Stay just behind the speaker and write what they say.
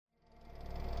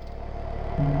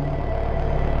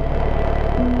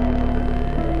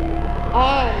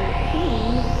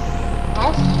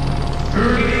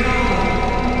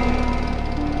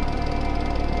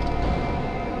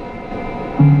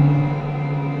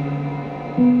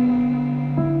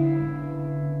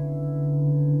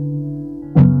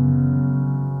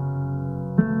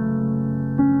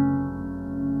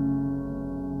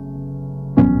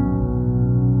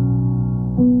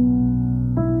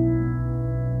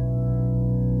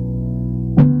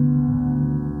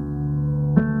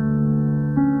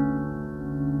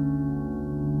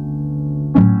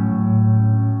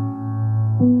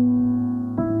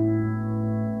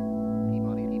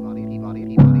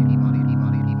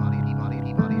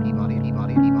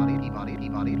Rain,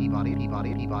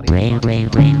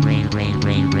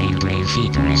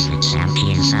 futuristic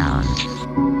champion sound.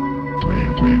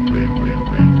 Rain,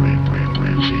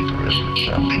 futuristic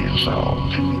champion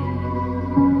sound.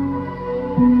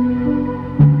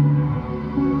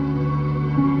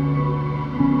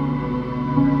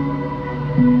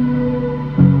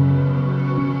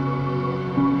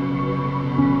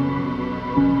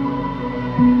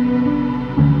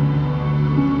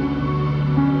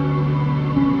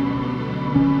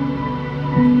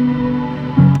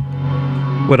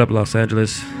 What up, Los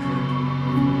Angeles?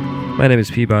 My name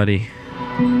is Peabody.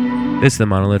 This is the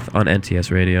Monolith on NTS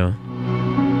Radio.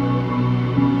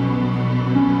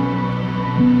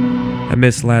 I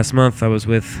missed last month. I was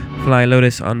with Fly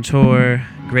Lotus on tour.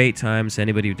 Great times.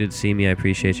 Anybody who did see me, I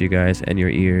appreciate you guys and your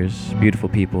ears. Beautiful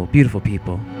people. Beautiful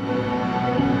people.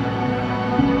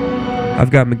 I've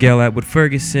got Miguel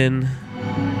Atwood-Ferguson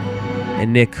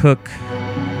and Nick Cook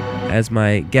as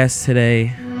my guests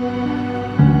today.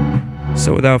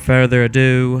 So without further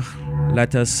ado,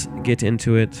 let us get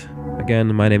into it.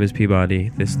 Again, my name is Peabody.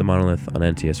 This is the Monolith on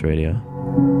NTS Radio.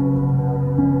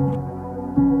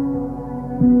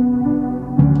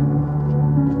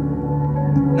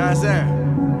 Nah, I'm saying,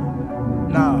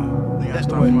 nah, that's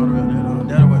the way.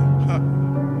 That way.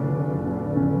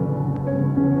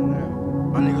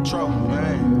 My nigga trouble,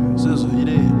 man. Sizzle, he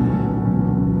did.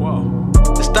 Whoa.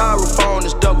 The styrofoam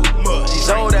is double. These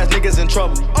old ass niggas in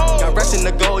trouble. Got rest in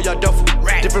the gold, y'all duffel.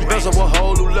 Different bills of a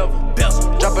whole new level.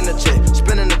 Dropping the check,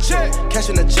 spinning the check,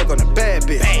 cashing the check on a bad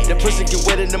bitch. The pussy get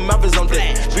wet and the mouth is on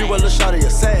deck. Be well, a shot of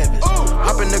your savage.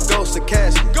 Hop in the ghost, the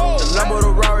casket. The Lambo, the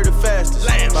Rari, the fastest.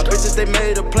 My bitches, they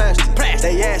made of plastic.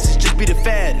 They asses just be the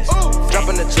fattest.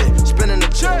 Dropping the check, spinning the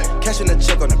check, cashing the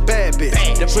check on a bad bitch.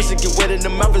 The pussy get wet and the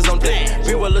mouth is on deck.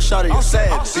 Be well, a shot of your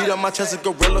savage. Beat up my chest, a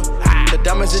gorilla. The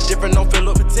diamonds is different, don't fill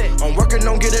up. I'm working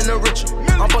on getting a richer.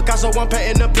 I'm Picasso, I'm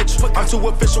painting a picture. I'm too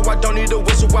official, I don't need a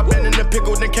whistle. I been in the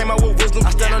pickle, then came out with wisdom. I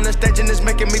stand on the stage and it's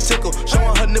making me tickle.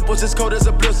 Showing her nipples, it's cold as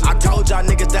a blizzard. I told y'all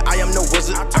niggas that I am no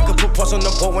wizard. I could put parts on the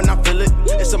pole when I feel it.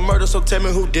 It's a murder, so tell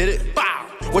me who did it.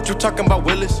 What you talking about,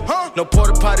 Willis? No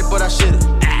porta potty, but I shit it.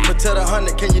 Patel the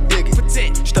 100, can you dig it?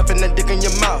 Stuffing that dick in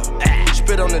your mouth.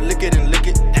 Spit on it, lick it and lick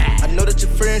it. I know that your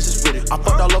friends is with it. I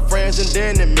fucked all her friends and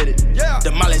then admitted.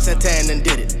 The Molly Santan and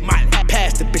did it.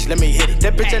 Pass the bitch, let me hit it.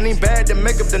 That bitch ain't even bad, the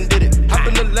makeup done did it. Hop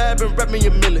in the lab and rep me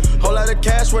a million. Whole lot of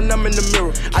cash when I'm in the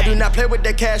mirror. I do not play with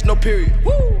that cash, no period.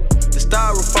 The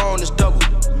styrofoam is double.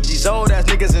 These old ass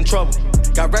niggas in trouble.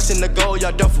 Got rest in the gold,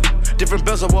 y'all duffel. Different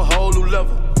bills of a whole new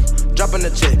level. Dropping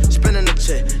the check, spinning the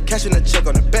check, cashing the check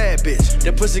on a bad bitch.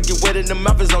 The pussy get wet and the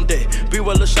mouth is on deck. Be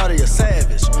well, a shot of your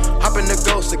savage. Hop in the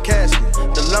ghost, the casket.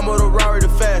 The Lambo, the Rari, the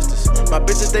fastest. My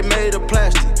bitches, they made of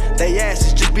plastic. They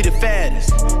asses just be the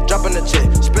fattest. Dropping the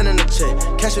check, spinning the check,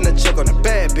 cashing the check on a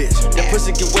bad bitch. The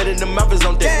pussy get wet and the mouth is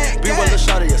on deck. Be well, a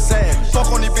shot of your savage.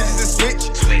 Fuck on these bitches and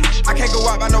switch. I can't go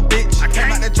out by no bitch. I came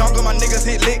out the jungle, my niggas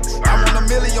hit licks. I want a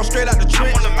million straight out the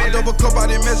trench. I double cup out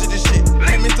and measure this shit.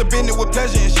 Hey, Mr. Bennett with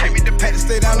pleasure and shit. Had to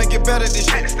stay down and get better this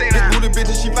shit. Big booty bitch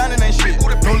and she findin' ain't shit.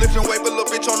 No lifting weight, but little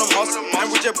bitch on the muscle. And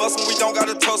we just bustin', we don't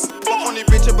gotta tussle. Fuck on these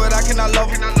bitches, but I cannot love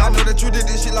her. I know that you did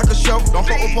this shit like a shovel. Don't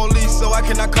fuck with police, so I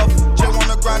cannot cuff her. Just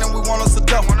wanna grind and we want us to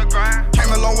duff.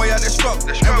 Came a long way out that struggle.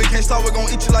 And we can't start, we gon'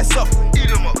 eat you like supper. Eat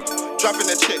 'em up. Dropping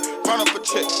a check, run up a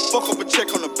check, fuck up a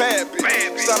check on a bad bitch.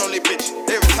 Sign on these bitch.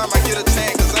 Every time I get a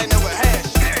tan, cause I ain't never had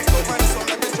shit. So find us on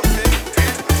that bitch, okay?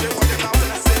 I just want them out when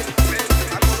I say,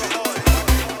 I go to hard.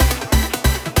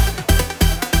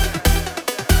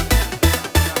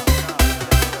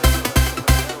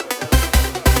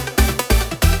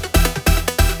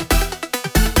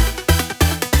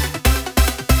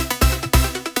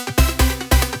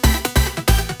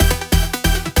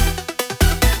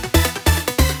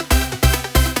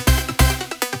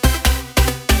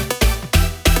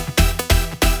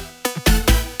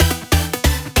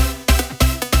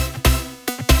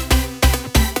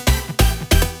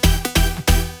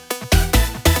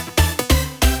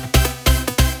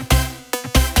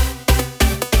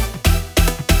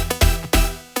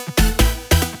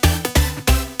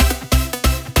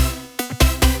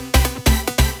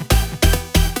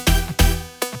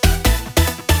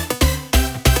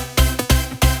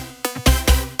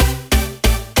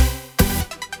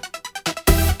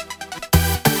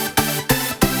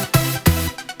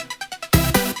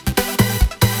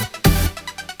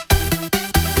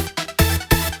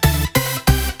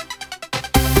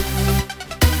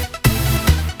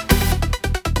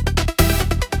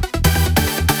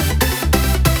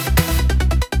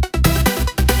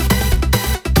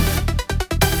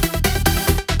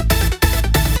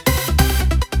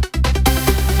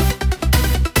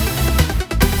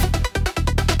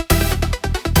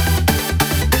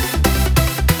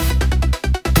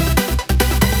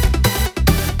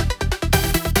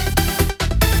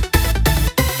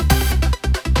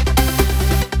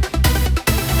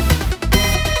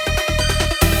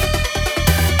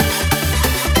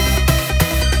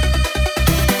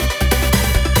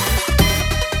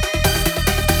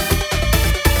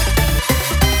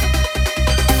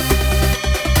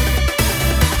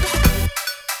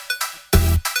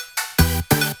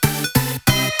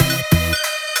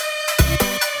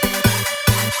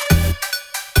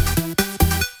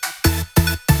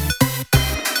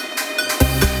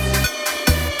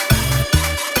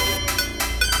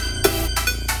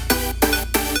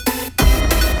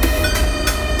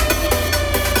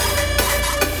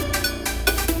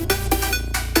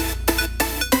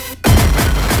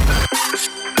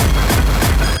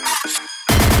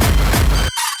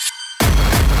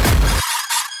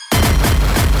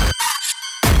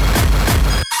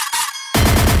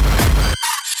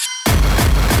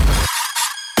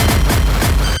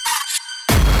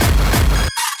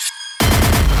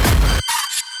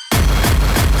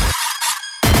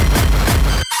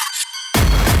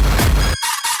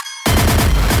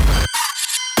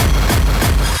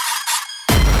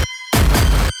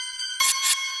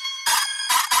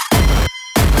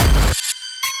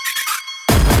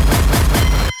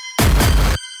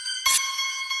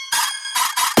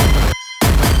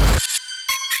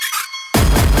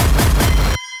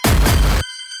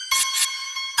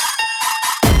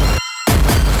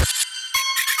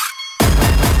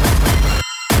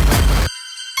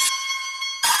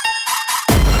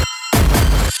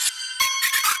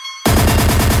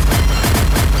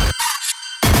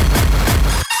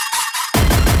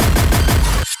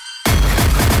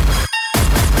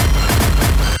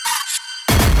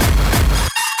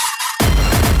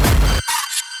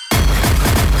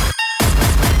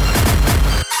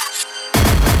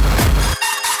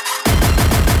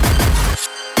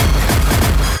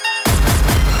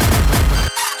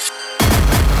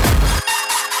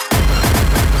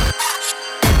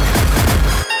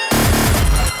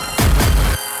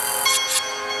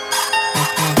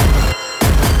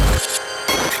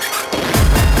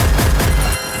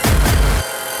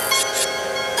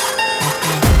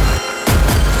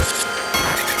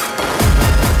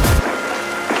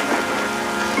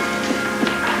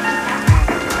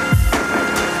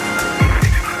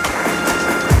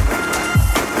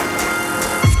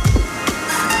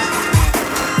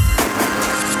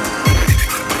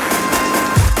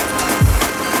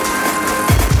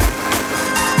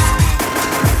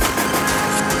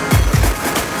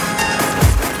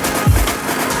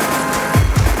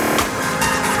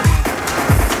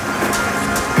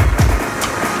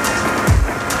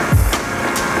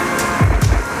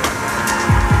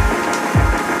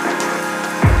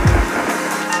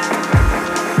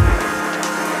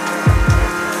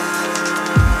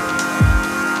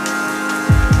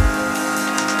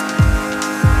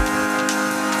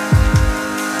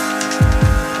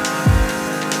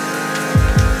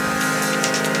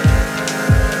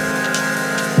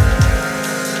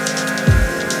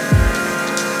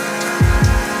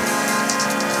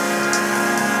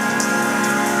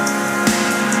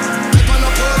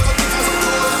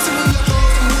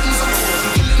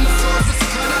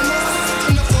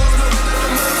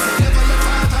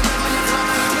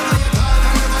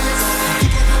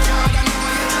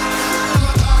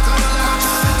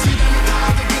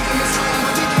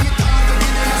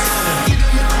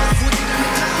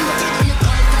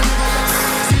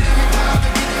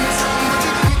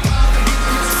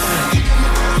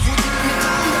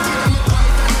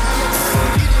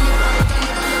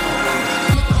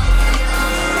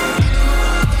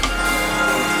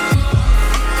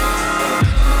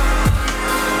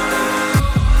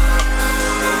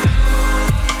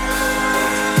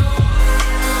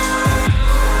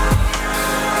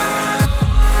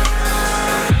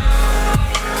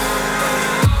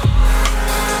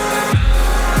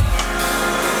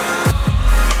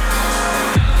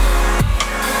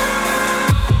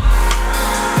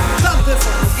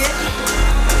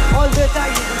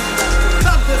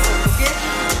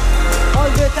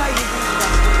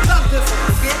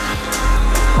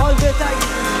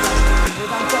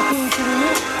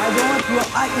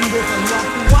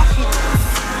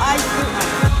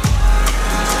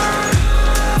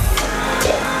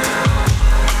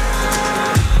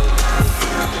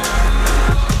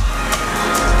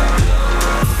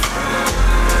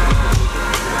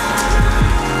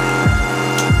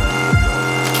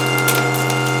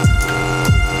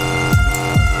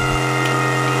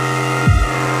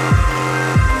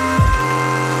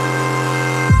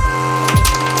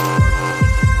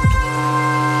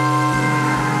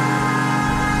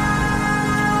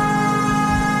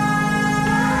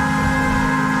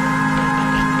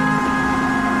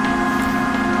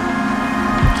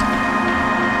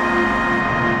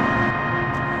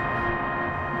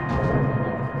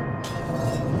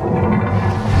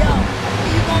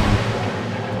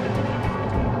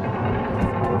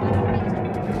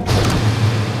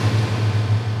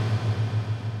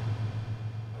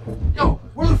 Yo,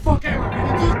 where the fuck am I, man?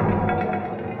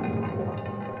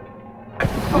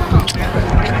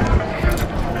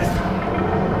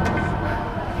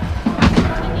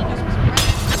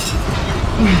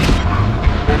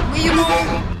 Where you going?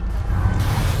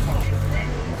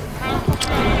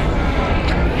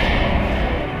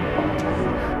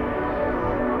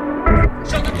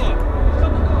 Shut the door.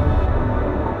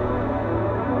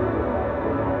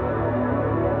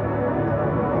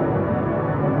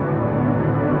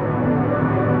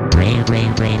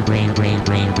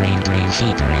 Brain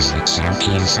feeder as the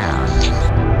champion sound.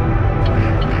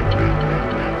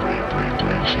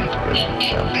 Brain feeder as the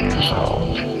champion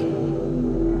sound.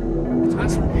 What the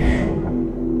fuck am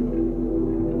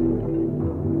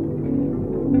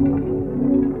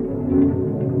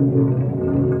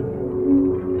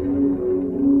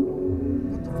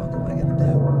I gonna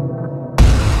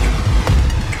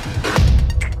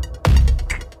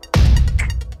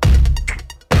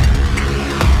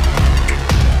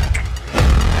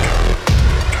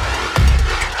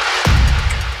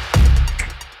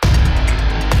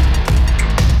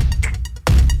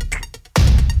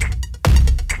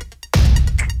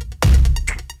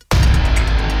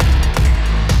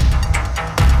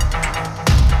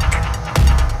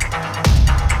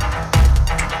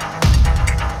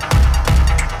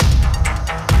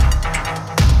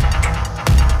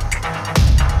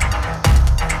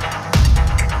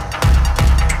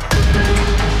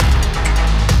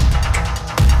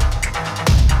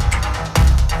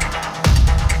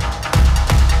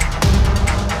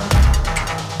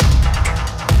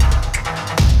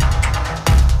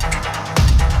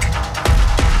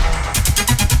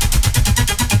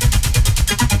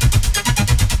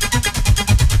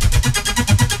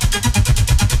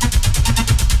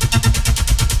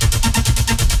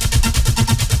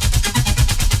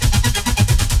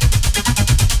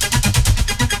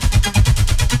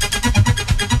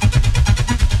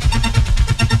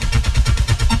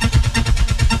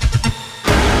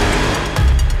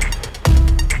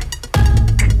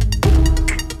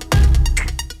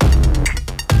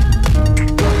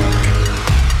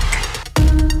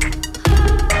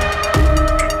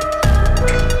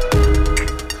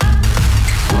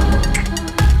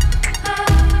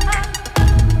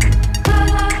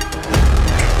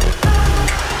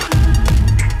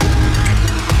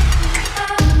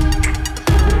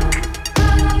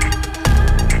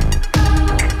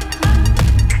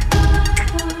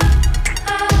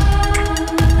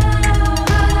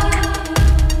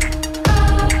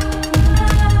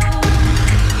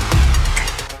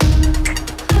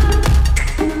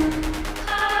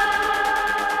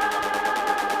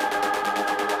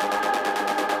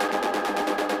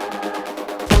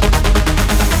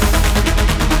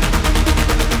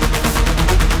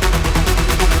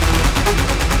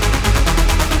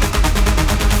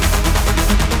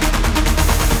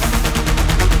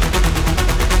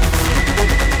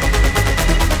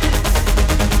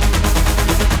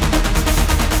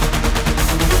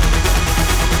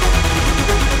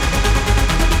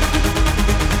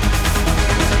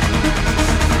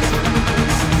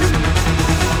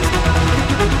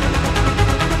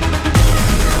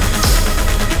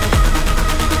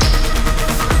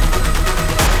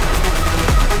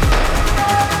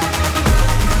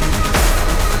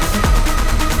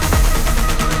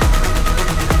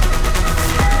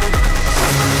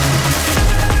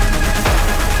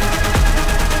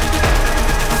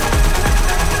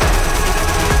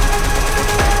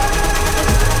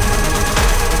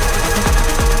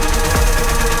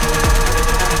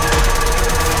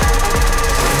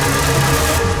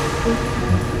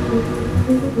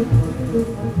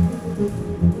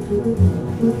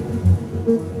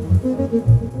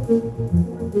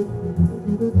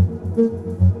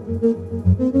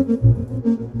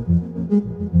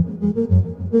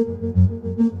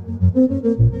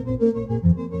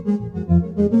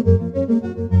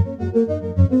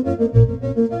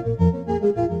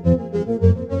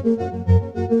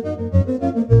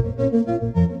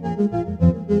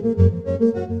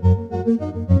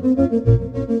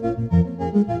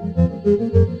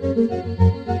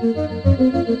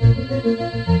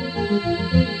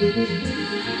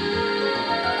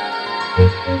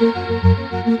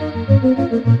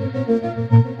do?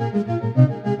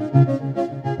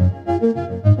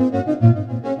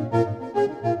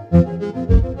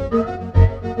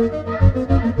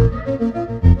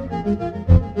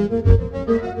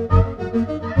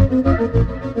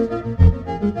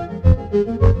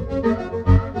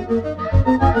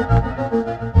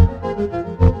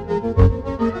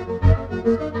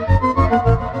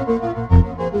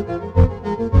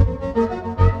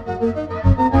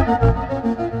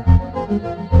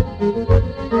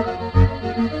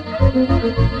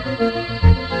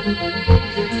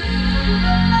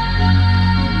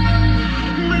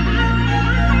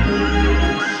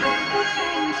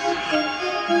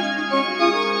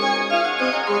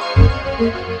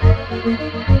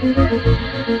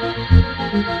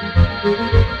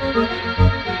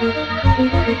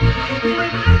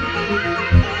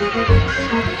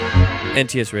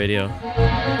 NTS Radio,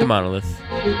 the Monolith.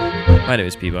 My name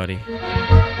is Peabody.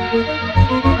 I'm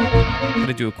going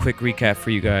to do a quick recap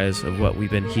for you guys of what we've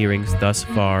been hearing thus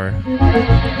far.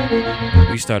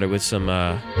 We started with some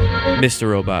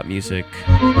Mr. Robot music,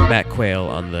 Matt Quayle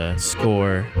on the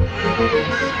score,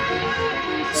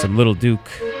 some Little Duke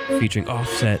featuring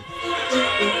Offset,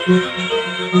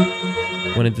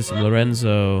 went into some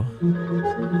Lorenzo,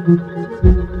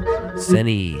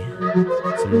 Senny,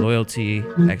 some Loyalty,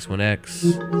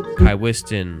 X1X, Kai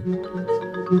Whiston,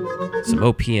 some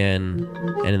OPN,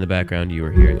 and in the background you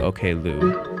were hearing OK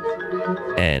Lou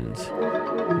and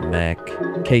Mac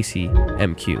Casey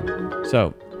MQ.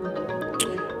 So,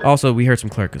 also we heard some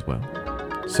Clerk as well.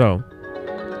 So,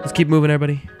 let's keep moving,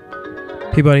 everybody.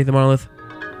 Peabody, the Monolith,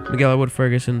 Miguel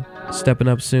Atwood-Ferguson, stepping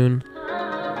up soon.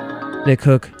 Nick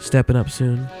Hook, stepping up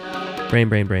soon. Brain.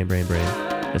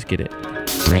 Let's get it.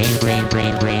 Brain Feeder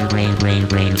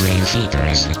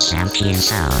is the champion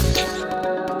sound.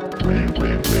 Brain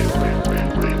Feeder is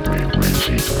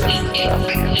the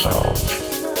champion sound.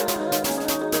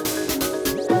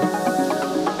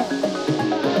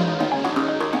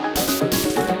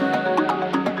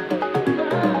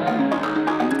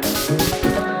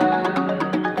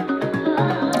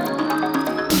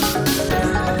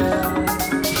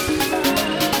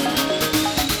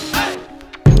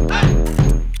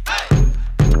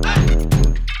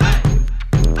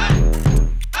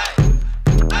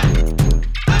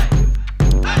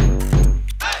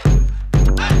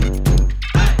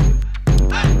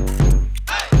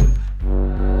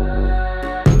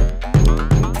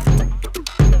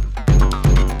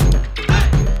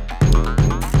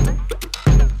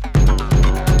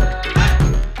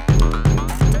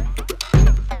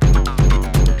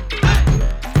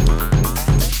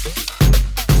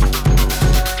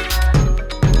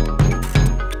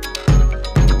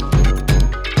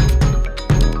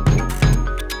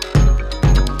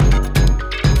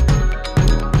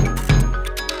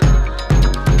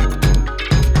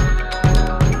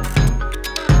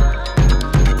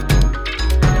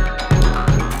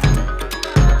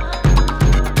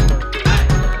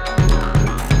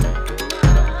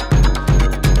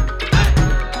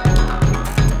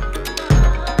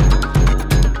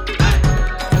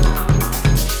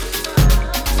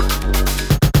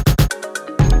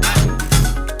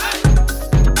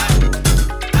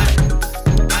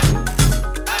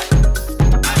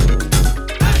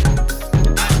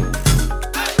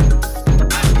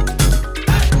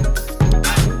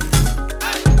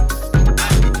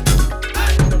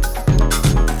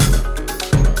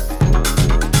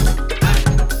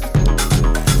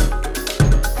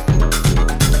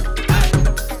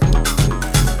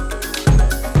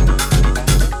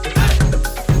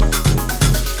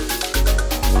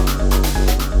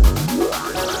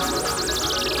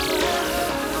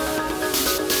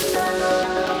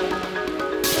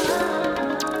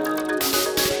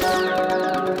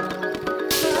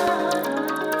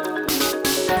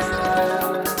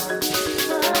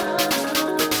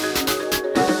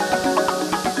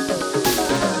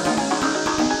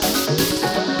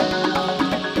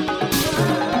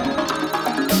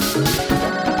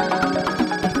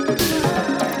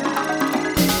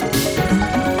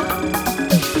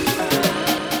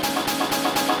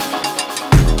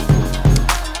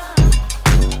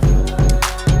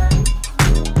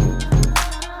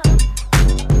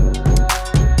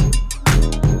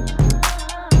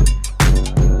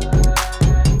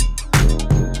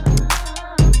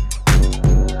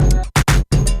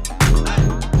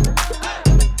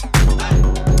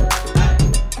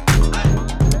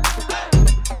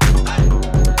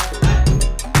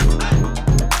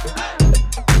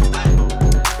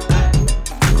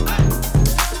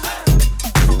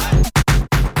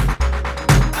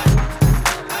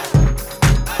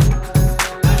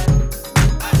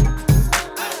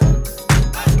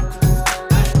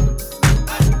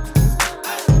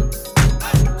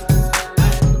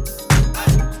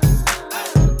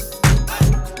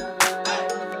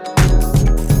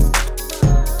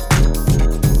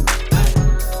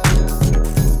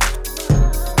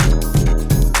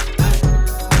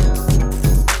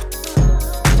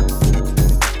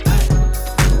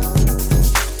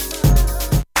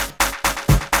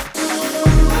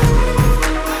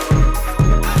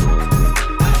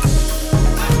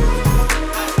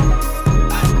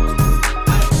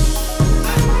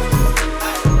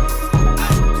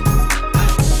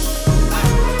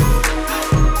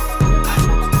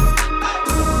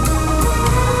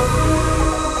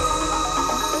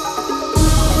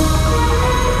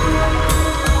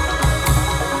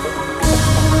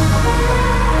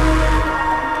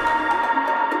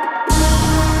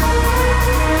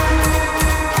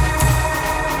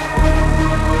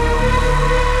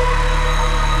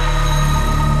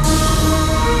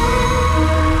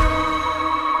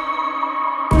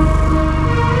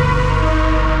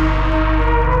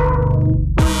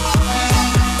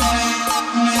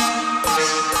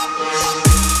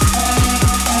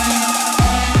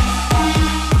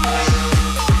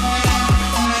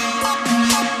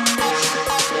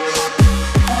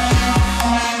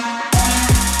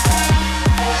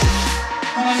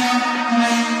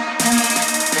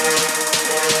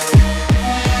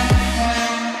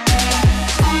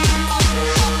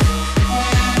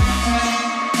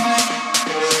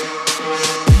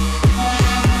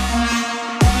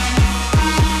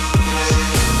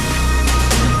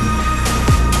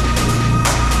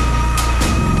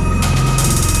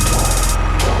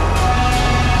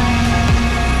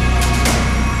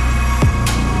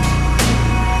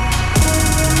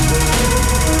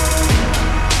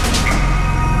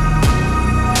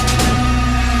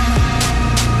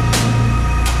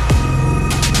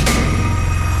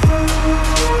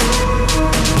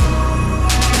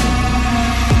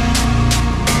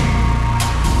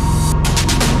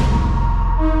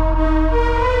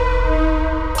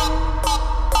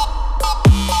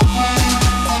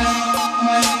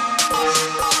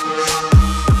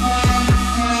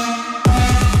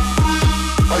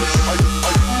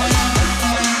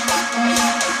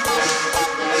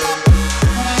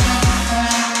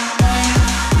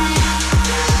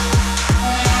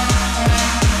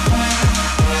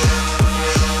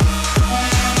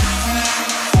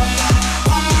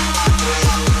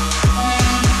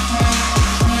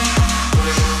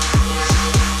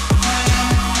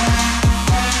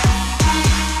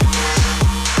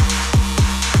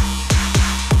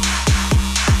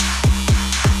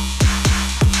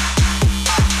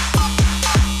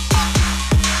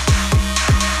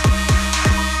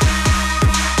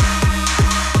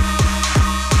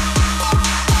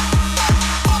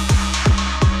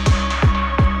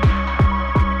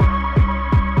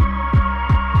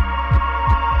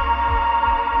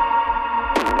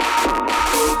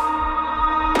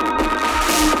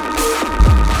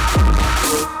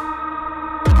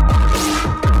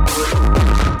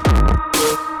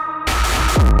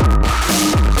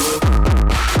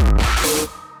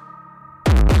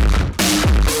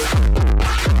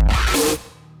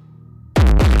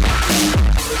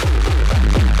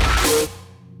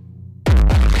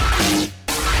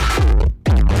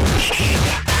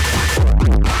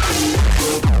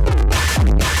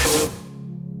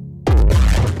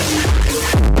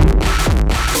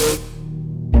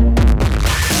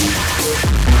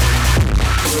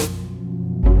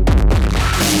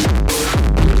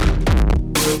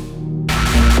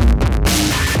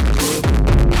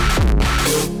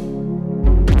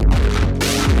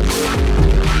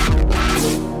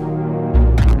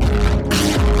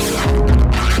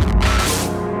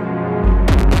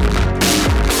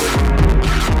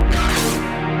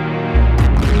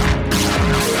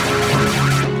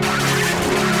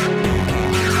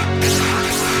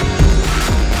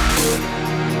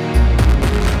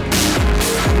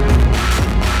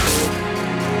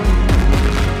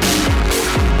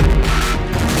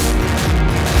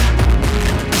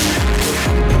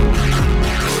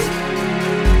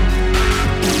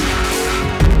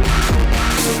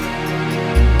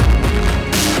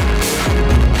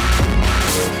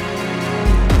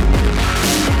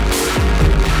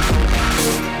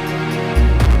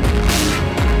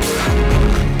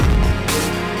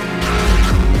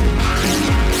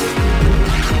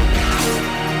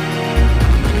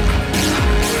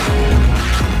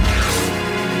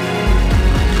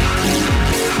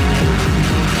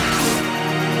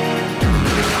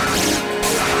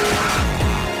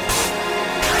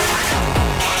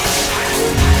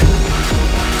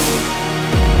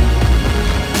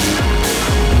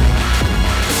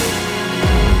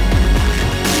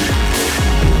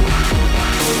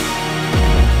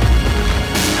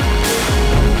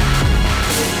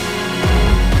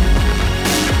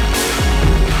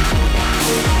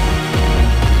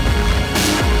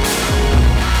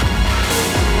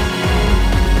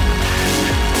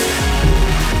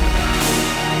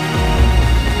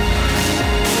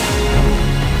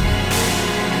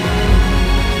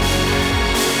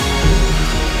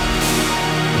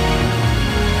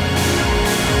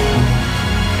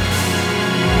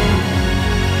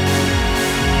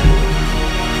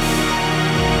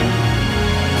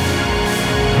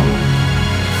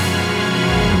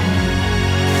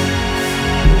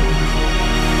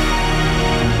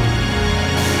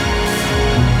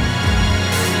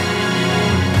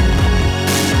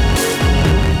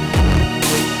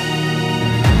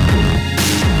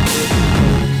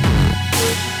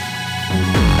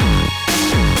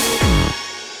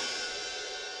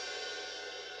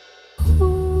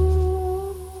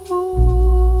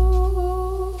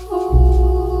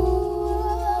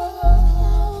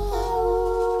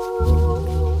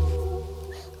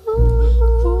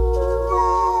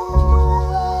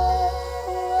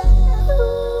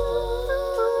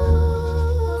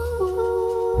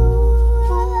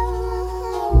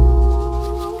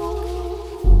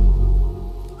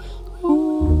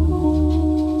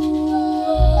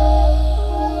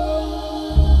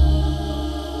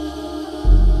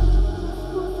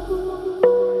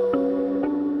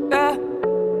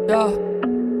 yeah,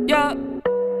 yeah,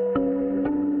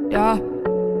 yeah,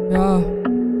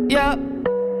 yeah,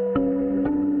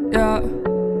 yeah,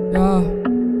 yeah,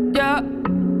 yeah.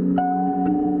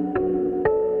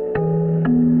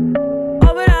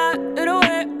 Open up, little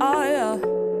way, oh yeah,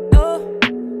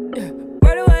 yeah,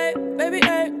 right away, baby,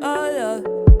 hey, oh yeah,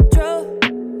 true.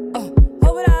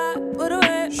 Open up, little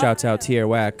way. Shouts out Tier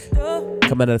Whack,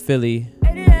 coming out of Philly.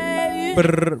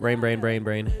 Brr,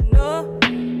 brain. No.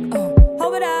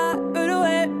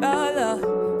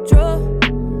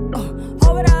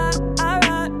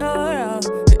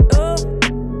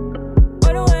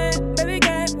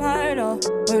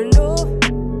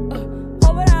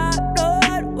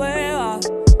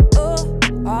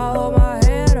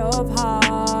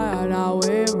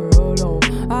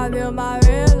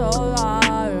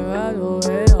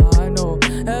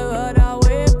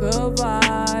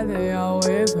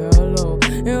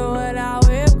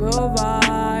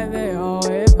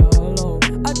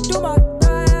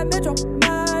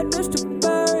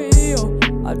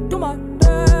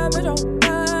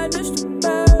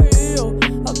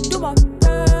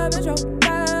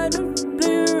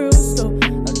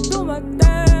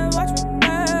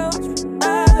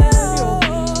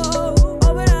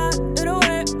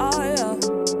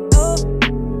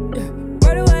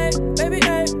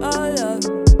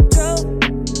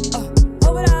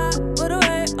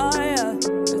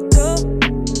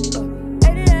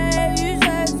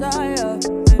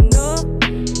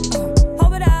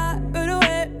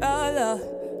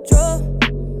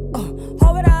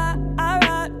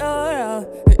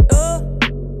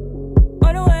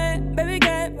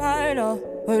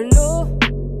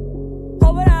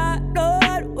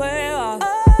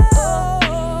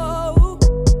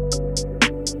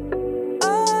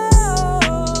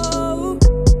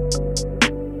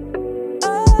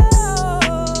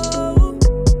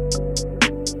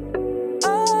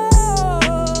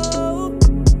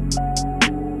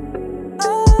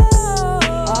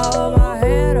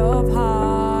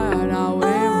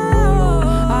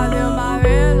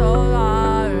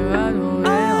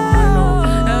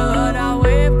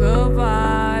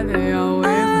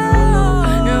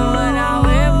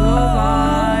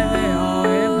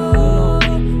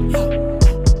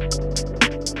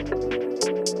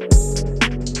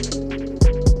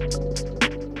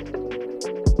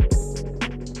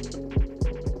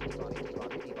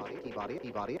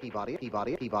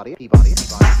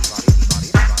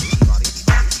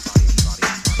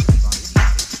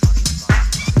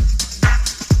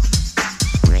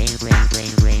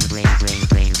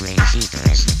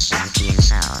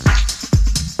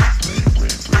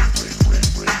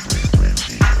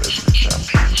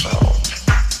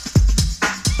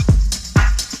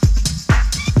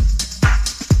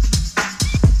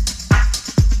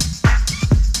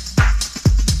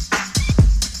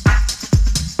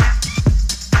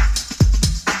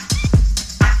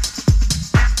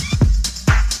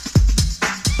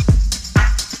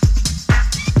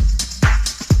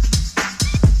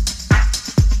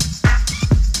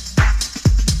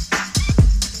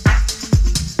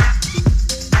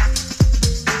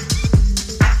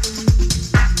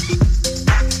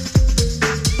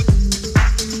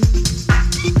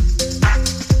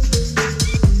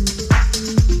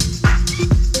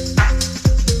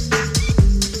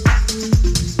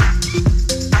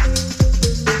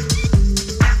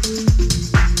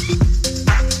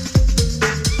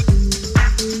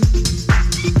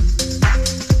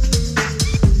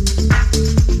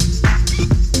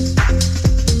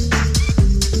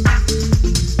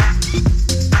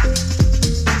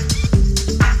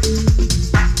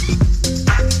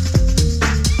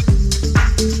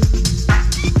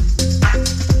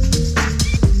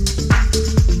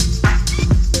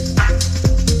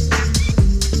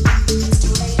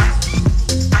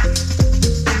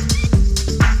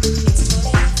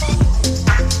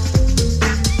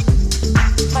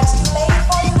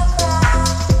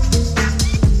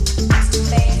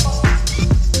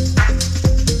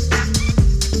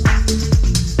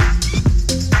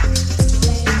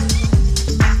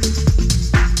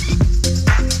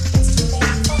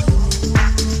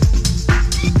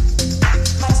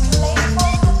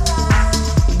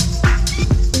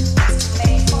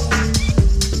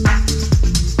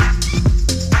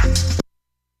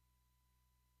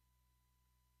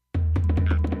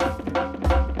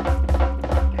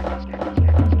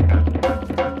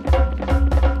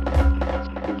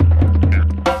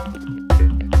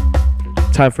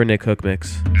 Time for Nick Hook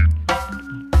Mix.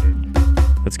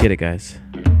 Let's get it, guys.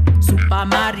 Super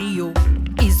Mario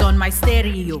is on my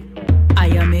stereo. I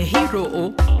am a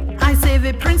hero. I save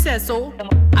a princess.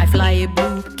 I fly a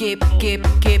blue cape.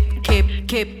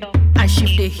 I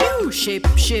shift a hue, ship,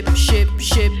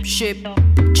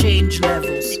 change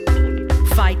levels,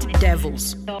 fight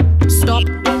devils, stop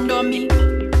under me,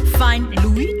 find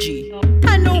Luigi.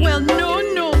 I know well,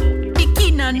 no,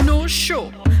 bikina no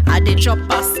show. I dey chop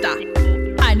pasta,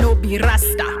 I know be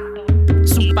Rasta.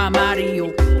 Super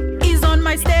Mario is on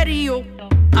my stereo.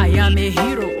 I am a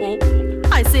hero, oh.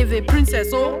 I save a princess,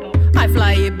 oh. I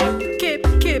fly a blue cape.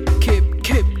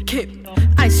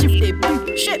 I shift a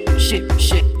blue ship.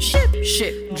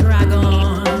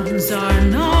 Dragons are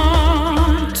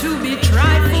not to be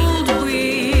trifled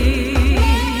with.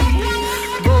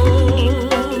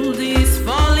 Gold is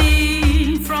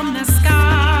falling from the sky.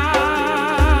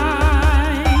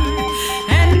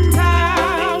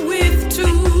 Enter with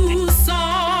two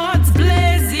swords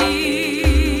blazing.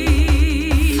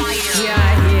 We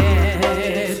are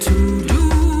here to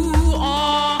do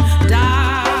or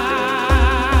die.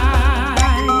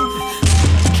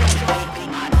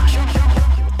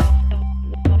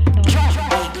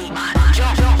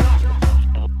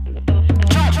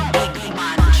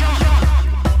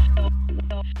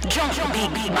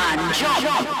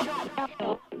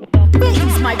 Where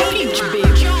is my peach, babe?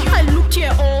 I looked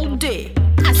here all day.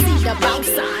 I see the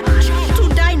bouncer.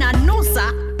 To dine and no,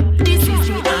 sir. This is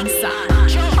the answer.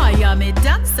 I am a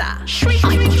dancer. I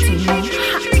got a new hat.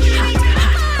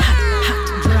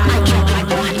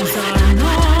 Dragons are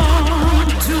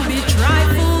not to be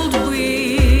trifled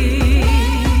with.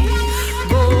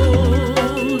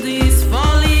 Gold is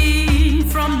falling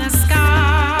from the sky.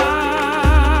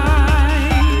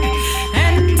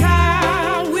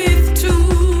 Enter with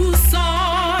two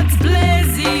swords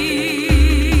blazing.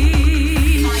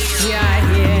 We are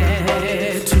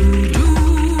here to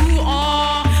do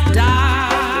or die.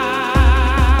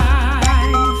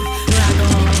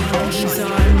 Dragons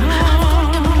are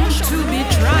not to be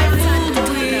trifled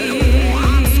with.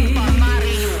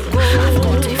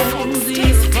 Gold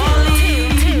is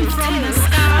falling from the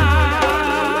sky.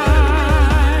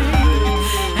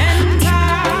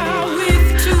 Enter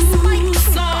with two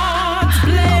swords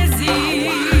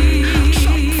blazing.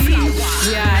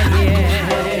 We are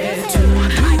here to do or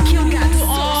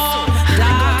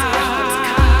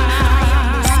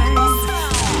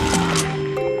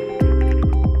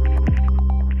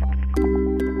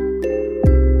die.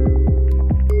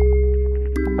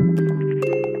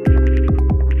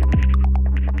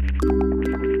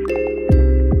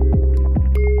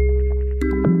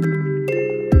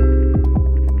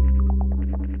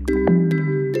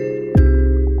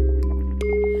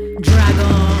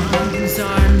 Dragons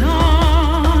are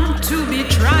not to be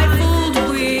trifled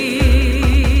with.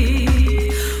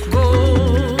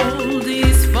 Gold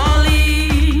is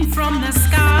falling from the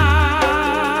sky.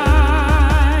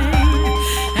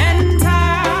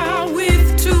 Enter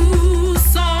with two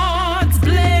swords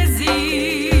blazing.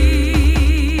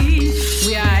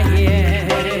 We are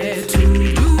here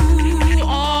to do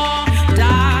or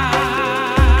die.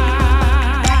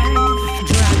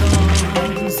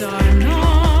 Dragons are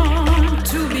not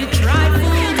to be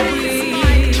trifled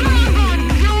with.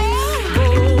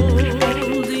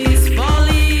 Gold is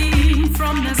falling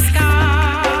from the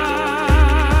sky.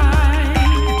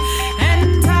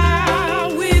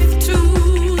 Enter with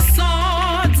two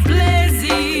swords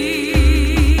blazing.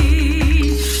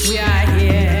 We are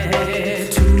here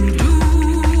to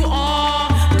do or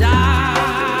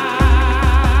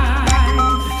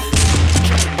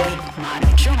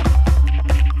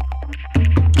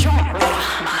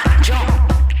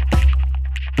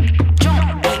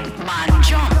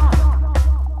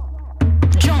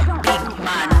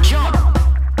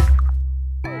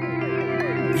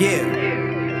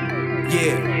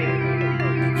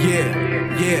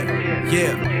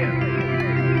Yeah.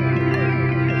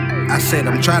 I said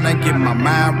I'm trying to get my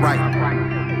mind right.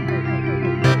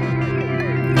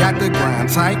 Got the grind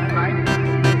tight.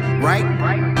 Right.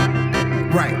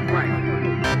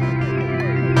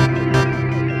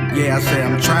 Yeah, I said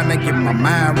I'm trying to get my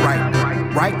mind right.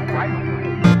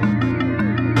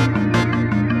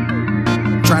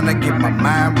 Trying to get my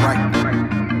mind right.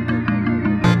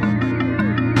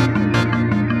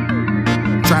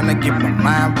 Trying to get my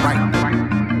mind right.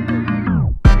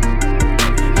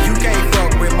 You can't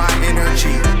fuck with my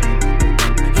energy.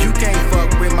 You can't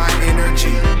fuck with my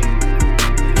energy.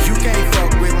 You can't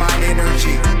fuck with my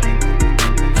energy.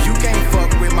 You can't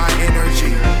fuck with my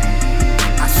energy.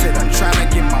 I said I'm trying to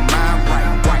get my mind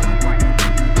right.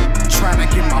 Trying to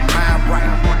get my mind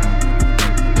right.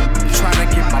 Trying to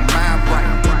get my mind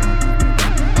right.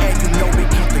 And you know we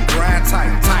keep the grind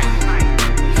tight.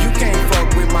 You can't fuck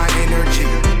with my energy.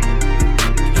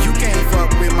 You can't fuck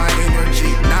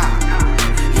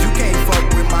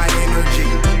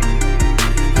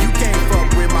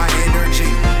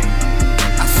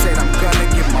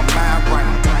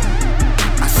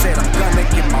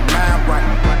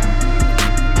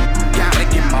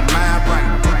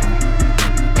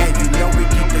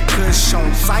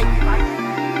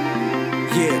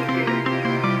Yeah.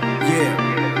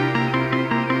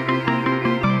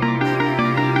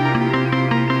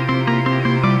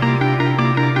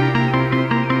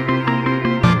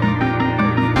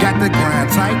 Got the grind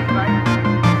tight.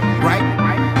 Right.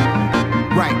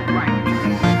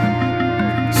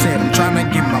 Said I'm tryna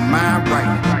get my mind right.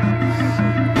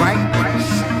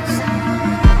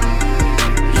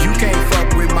 You can't fuck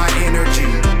with my energy.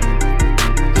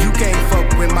 You can't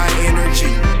fuck with my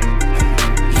energy.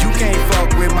 You can't fuck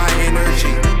with my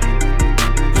energy.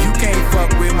 You can't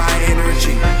fuck with my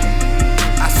energy.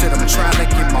 I said I'm tryna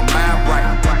get my mind right.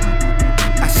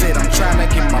 I said I'm tryna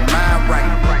get my mind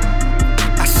right.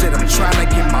 I said I'm tryna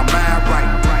get my mind right.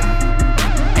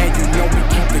 And you know we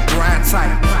keep the grind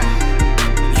tight.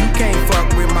 You can't fuck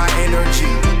with my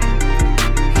energy.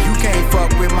 You can't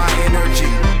fuck with my energy.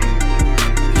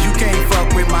 You can't fuck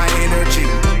with my energy.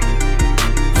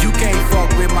 You can't fuck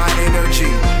with my energy.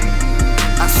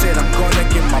 I said I'm gonna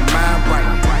get my mind right.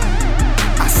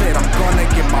 I said I'm gonna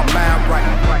get my mind right.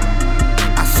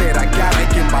 I said I gotta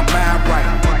get my mind right.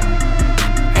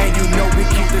 And you know we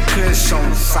keep the kush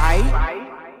on sight.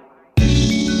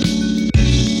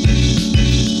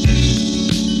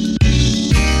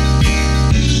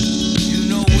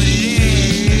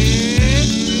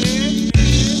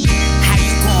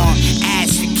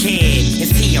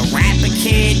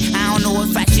 Kid, I don't know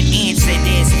if I should answer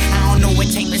this. I don't know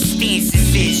what type of stance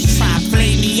this is. Try to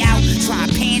play me out, try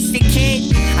to pants the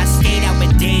kid. I stayed out for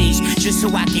days just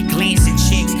so I could glance at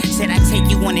chicks. Said I'd take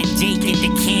you on a date, get the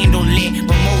candle lit.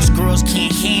 But most girls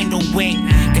can't handle it,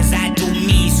 cause I do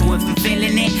me. So if I'm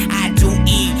feeling it, I do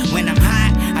eat. When I'm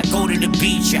hot, I go to the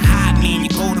beach. You're hot, man, you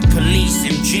go to police.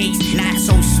 Them jakes, not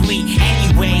so sweet.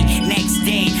 Anyway, next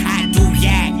day, I do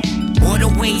yak. All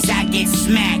the ways I get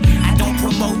smacked. I don't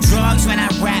promote drugs when I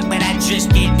rap, but I just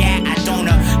did that. I don't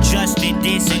adjusted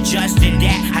this, adjusted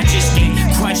that. I just get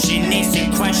crushing this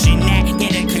and crushing that.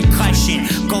 Get a concussion,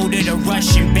 go to the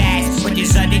Russian baths. But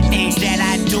there's other things that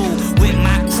I do with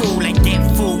my crew, like get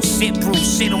food, sit brew,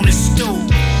 sit on the stool.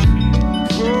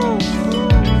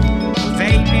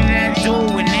 Everything that I do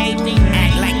and anything,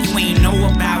 act like you ain't know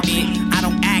about it. I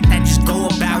don't act, I just go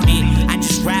about it. I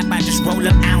just rap, I just roll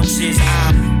up ounces.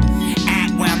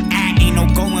 Where I'm at, ain't no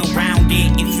going around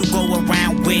it. If you go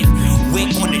around with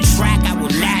Wick on the track, I will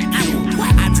lap you.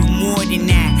 I do more than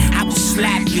that, I will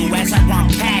slap you as I run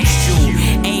past you.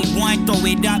 A1, throw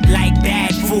it up like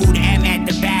bad food. M at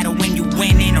the battle when you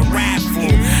win in a raffle.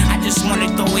 I just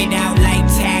wanna throw it out like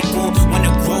tackle.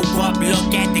 Wanna grow up,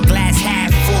 look at the glass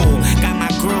half full. Got my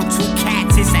girl, 2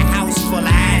 cats, it's a house full of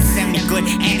ass. Send me good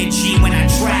energy when I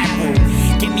travel.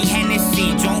 Give me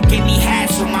Hennessy, don't give me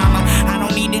hassle, mama. I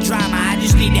don't need the drama, I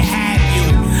just need to have you.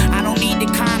 I don't need the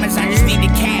comments, I just need the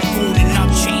cat food.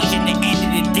 Enough change at the end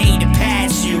of the day to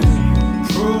pass you.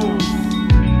 True.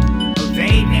 Of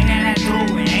anything that I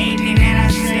do and anything that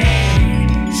I say.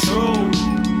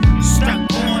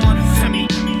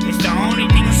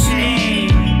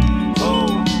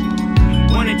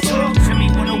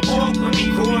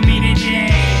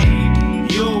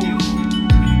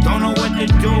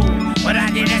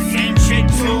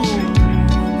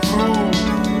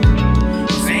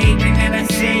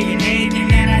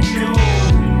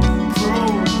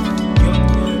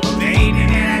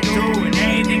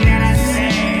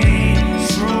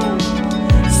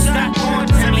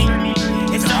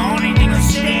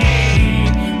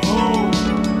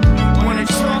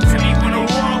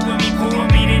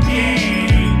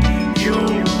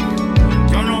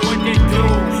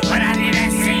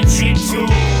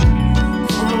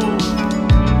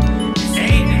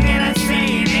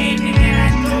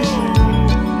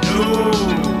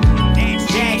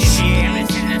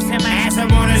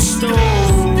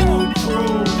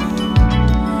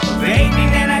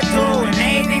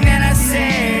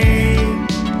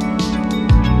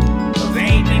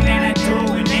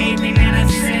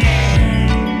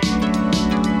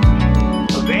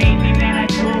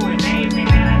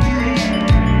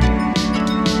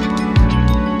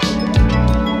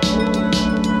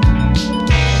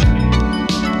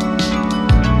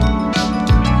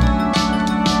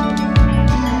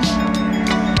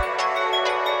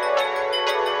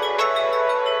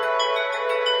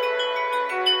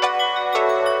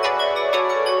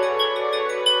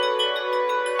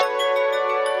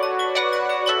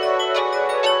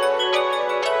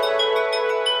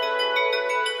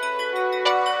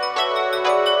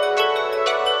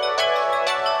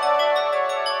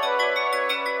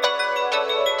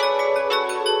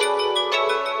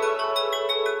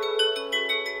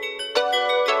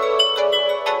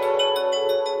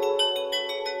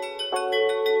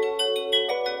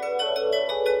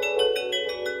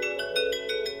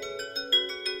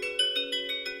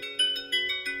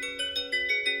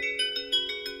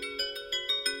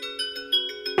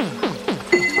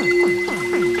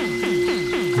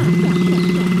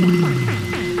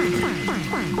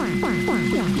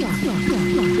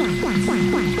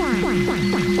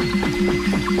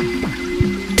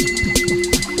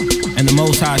 And the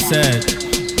Most High said,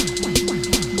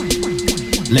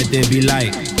 let there be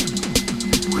light.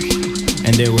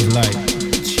 And there was light.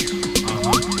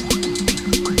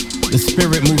 The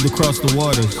Spirit moved across the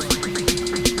waters.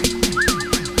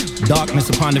 Darkness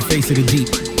upon the face of the deep.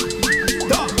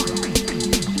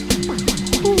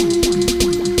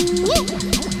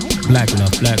 Black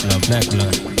love, black love, black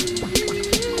blood.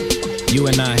 You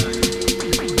and I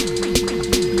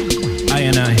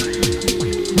and I.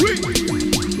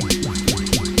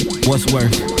 What's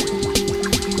worse?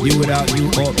 You without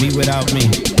you or me without me?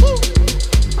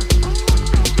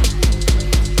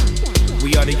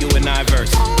 We are the you and I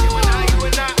verse.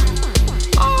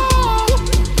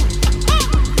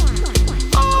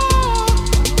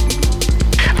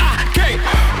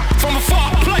 From a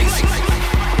far place.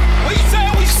 We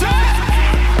said.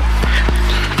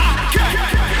 I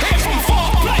came from a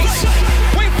far place.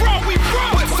 We from.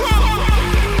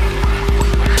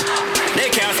 They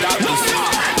can't stop this.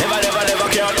 Never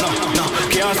can't, no,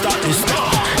 can't stop this.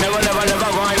 Never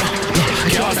going.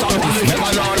 Can't stop this.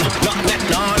 Never, no,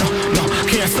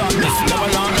 can't stop this. Never,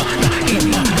 no.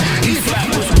 These flat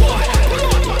was what?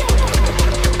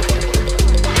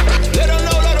 Let them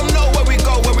know where we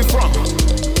go, where we from.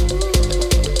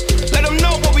 Let them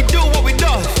know what we do, what we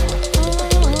does.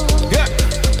 Yeah.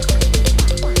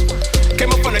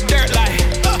 Came up from the dirt like.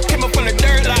 Came up from the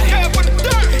dirt like.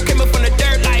 Came up from the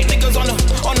dirt like. Niggas on the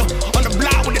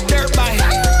block with the dirt bike.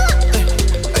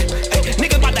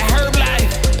 Niggas about the herb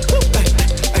life.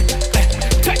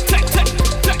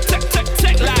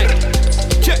 Tech like.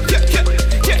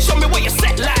 Yeah, show me where you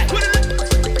set like.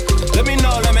 Let me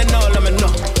know. Let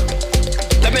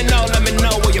me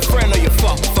know where your friend or your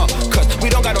fuck. Cause we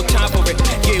don't got no time for it.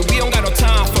 Yeah, we don't got no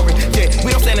time for it. Yeah,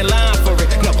 we don't stand in line for it.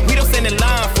 No, we don't stand in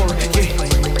line for it. Yeah.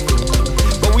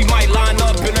 But we might line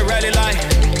up in a rally like.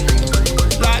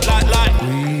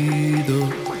 We the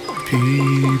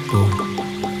people.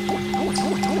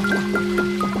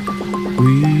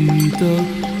 We the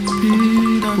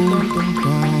people.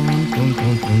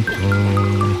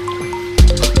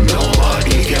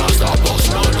 Nobody can stop us,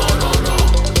 no.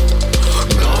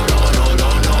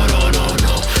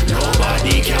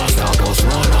 Nobody can stop us,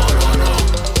 no.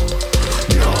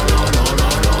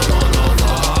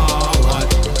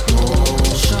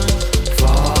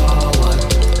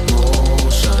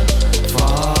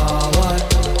 Forward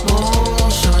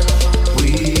motion. We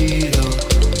the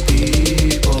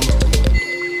people.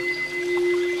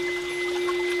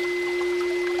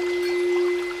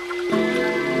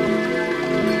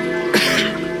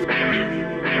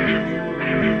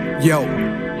 Yo.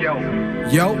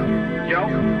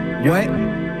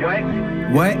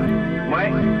 What?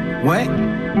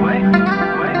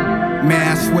 Man,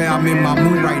 I swear I'm in my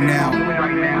mood right now.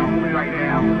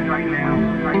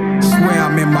 Swear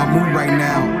I'm in my mood right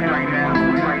now.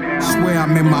 Swear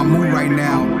I'm in my mood right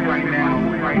now.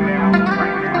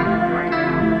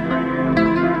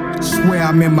 Swear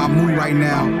I'm in my mood right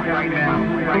now.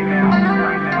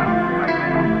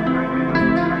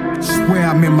 Swear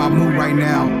I'm in my mood right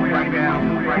now.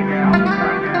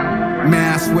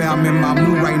 Man, I swear I'm in my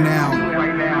mood right now.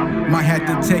 Might have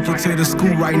to take it to the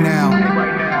school right now.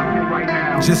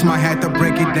 Just might have to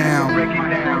break it down.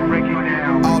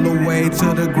 All the way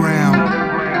to the ground.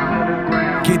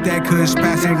 Get that kush,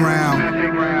 pass it round.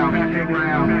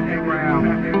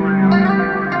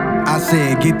 I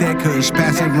said, get that kush,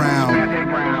 pass it round.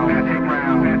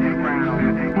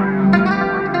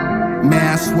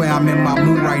 Man, I swear I'm in my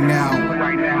mood right now.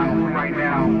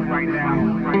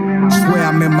 Swear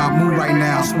I'm in my mood right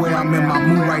now. Swear I'm in my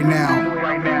mood right now.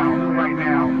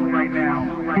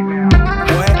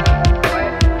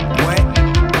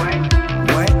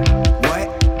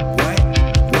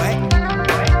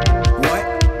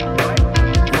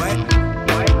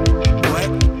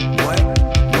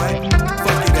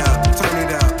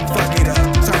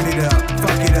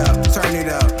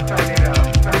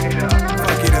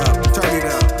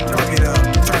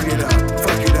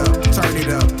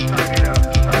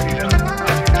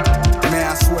 Man,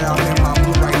 I swear I'm in my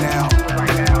mood right now.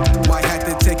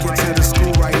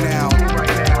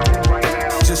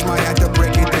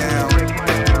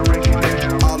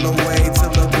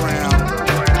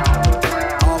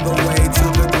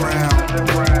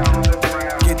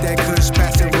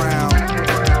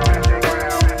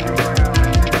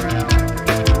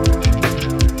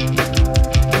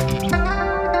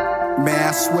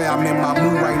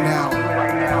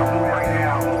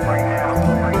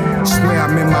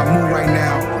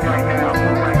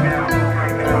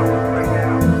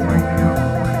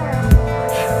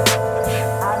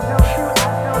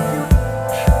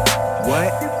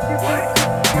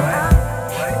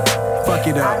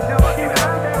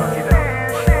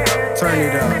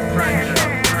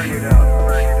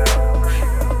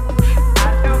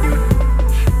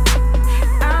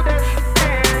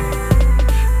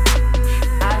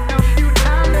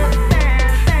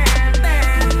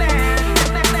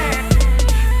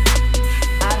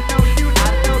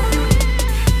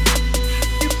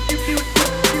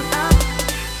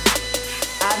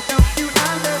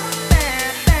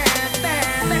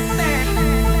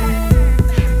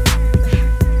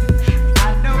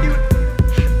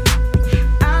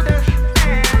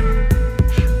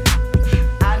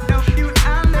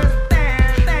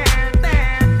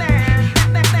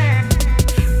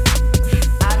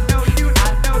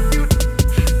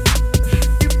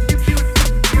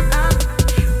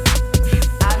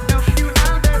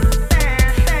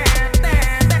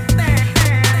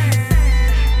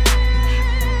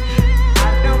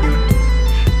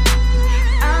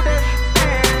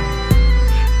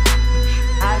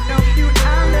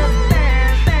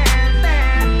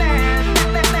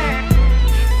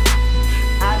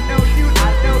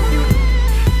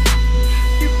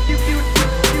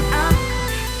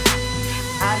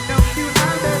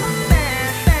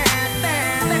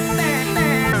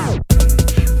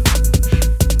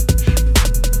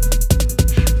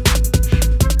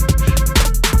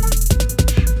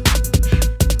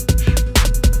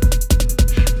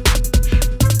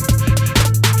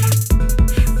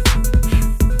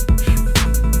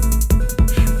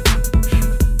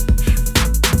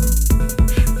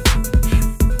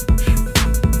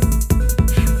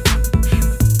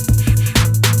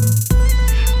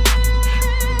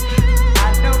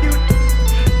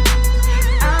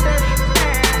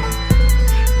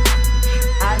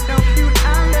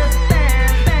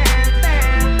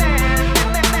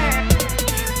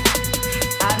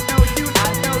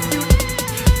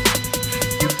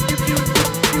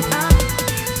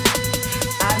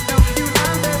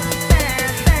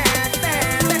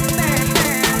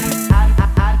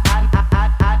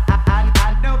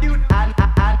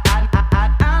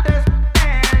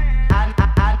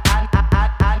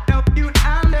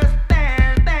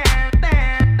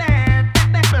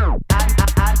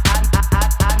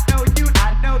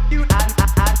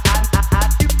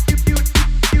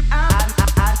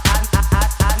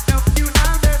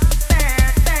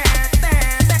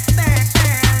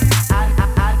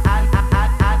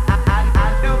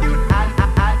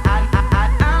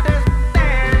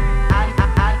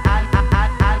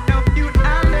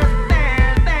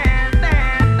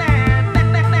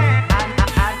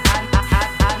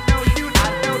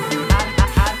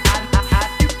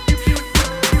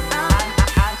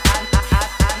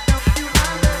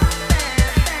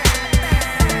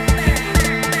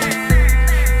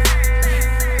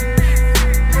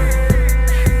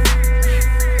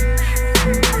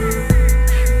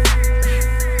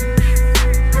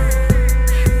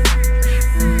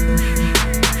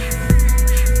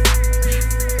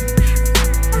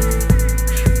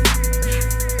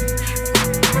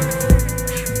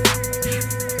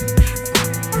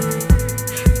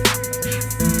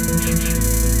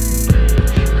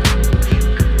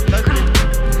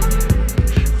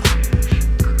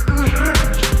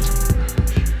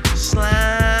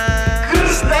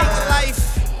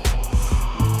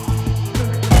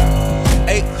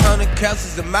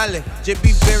 castles in my lip. Just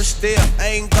be very still, I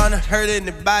ain't gonna hurt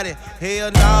anybody.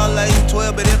 Hell no, I ain't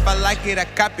 12, but if I like it, I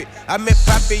cop it. I met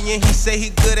Poppy and he say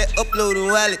he good at uploading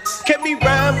wallets. Kept me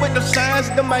rhyme with the signs,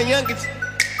 them my youngest.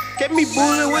 Kept me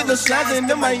bullying with the signs, and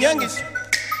them my youngest.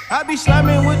 I be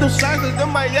sliming with them signs, them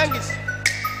my youngest.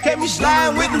 Kept me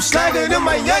sliding with them signs, them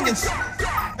my youngest.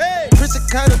 Hey, Chrissy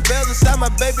kind of bells inside my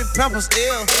baby pampers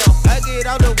ill. I get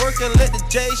out to work and let the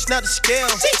J snap the scale.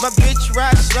 My bitch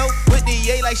ride slow with the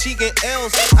A like she get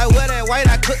L's. I wear that white,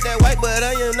 I cook that white, but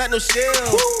I am not no shell.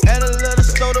 Add a little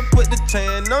soda, put the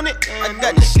tan on it. I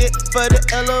got the shit for the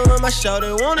L.O. on my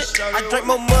shoulder, want it. I drink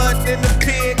more mud than the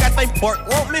pig, I think pork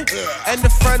want me. And the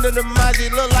front of the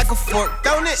Mozzie look like a fork,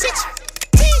 don't it?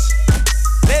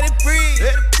 Let it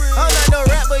breathe. I'm not no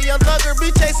rapper, young thugger,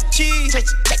 be chasing cheese.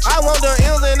 I want the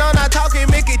M's and I'm not talking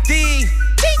Mickey D.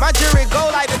 My jury go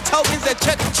like the tokens at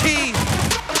Chuck E. Cheese.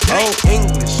 Oh,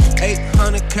 English,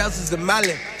 800 castles in my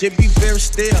lip. Just be very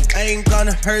still, I ain't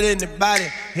gonna hurt anybody.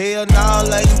 Hell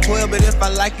no, I ain't 12, but if I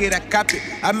like it, I cop it.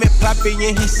 I met Poppy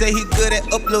and he say he good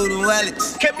at uploading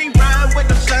wallets. Kept me rhyme with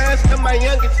the signs, them my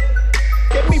youngest.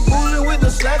 Kept me bullying with the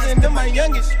signs, and them my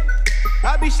youngest.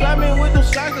 I be sliming with them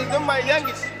sliders, them my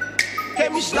youngest.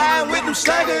 Kept me sliding with them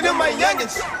sliders, them my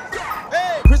youngest.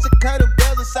 Hey, Chrissy kind of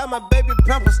bells inside my baby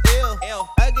pampers ill.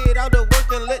 I get out to work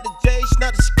and let the J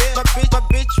snap the scale. My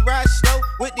bitch ride slow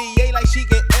with the A like she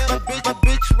get L. My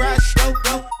bitch ride slow,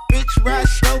 bitch ride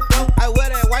slow. I wear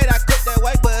that white, I cook that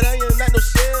white, but I am not no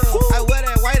shell. I wear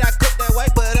that white, I cook that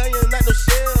white, but I am not no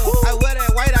shell. I wear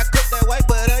that white, I cook that white,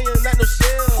 but I am not no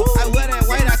shell. I wear that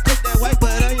white, I cook that white,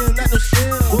 but I am not no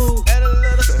shell. Add a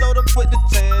little soda, put the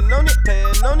tan on it,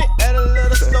 tan on it. Add a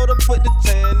little soda, put the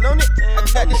tan on it. I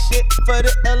got the shit for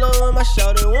the L.O. on my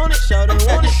shoulder, want it, shoulder,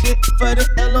 want it. Shit for the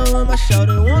L.O. on my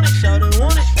shoulder, want it, shoulder,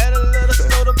 want it. Add a little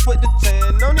soda, put the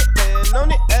tan on it, tan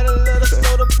on it. Add a little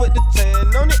soda, put the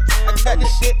tan on it. I got the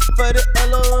shit for the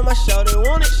L.O. on my shoulder,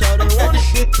 want it, shoulder, want it.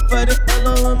 Shit for the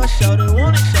L.O. on my shoulder,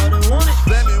 want it, shoulder, want it.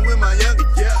 Blaming with my younger,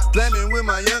 yeah. Blaming with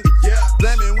my younger, yeah.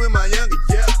 Blaming with my younger,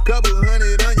 yeah. Couple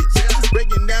hundred on you, yeah.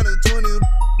 Breaking down to 20,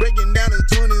 breaking down to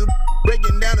 20,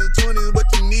 breaking down to 20. What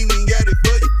you need, we got it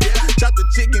for you, yeah. Chop the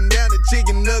chicken down to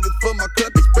chicken nuggets for my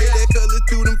cup. Spray that color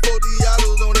through them 40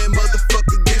 autos on that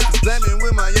motherfucker, yeah. Blaming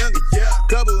with my younger, yeah.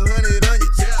 Couple hundred on you,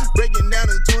 yeah. Breaking down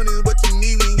to 20. What you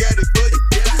need, we got it for you,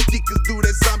 yeah. Niggas do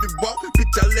that zombie walk,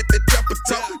 bitch, I let that chopper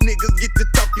talk. Niggas get to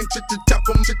talking, shit to chop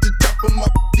 'em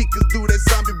up. Niggas do that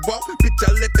zombie walk, bitch,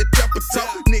 I let that chopper talk.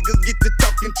 Niggas get to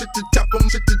talking, shit to chop 'em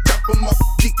up.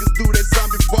 Niggas do that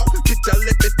zombie walk, bitch, I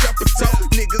let that chopper talk.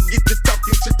 Niggas get to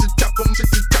talking, shit to chop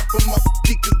 'em up.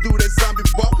 Niggas do that zombie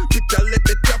walk, bitch, I let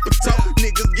that chopper talk.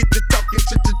 Niggas get to talking,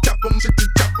 shit to chop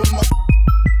 'em up.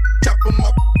 Chop 'em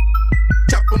up,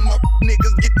 chop 'em up.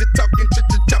 Niggas get to talking, shit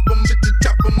to chop 'em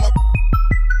up.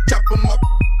 Chop 'em up,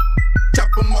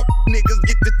 chop 'em up. Niggas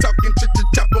get to talking, shit to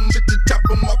chop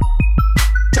 'em up.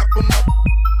 Chop 'em up,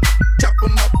 chop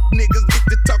 'em up. Niggas get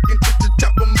to talking, shit to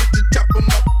chop 'em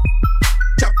up.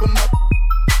 Chop 'em up,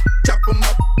 chop 'em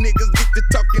up. Niggas get to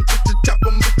talking, shit to chop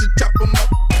 'em up.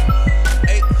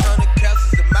 800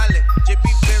 castles in my lip, just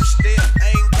be very still. I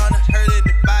ain't gonna hurt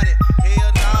anybody.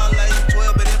 Hell no, I ain't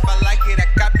 12, but if I like it, I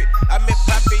cop it. I met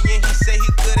Poppy and he say he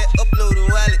good at uploading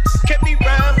wallets. Kept me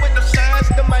rhyme with the signs,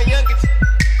 them my youngest.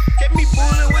 Kept me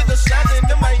bullying with the signs, and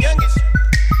them my youngest.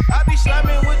 I be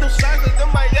sliming with them signs,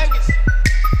 them my youngest.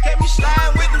 Kept me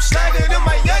sliding with them signs, them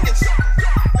my youngest.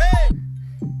 Hey.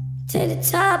 Take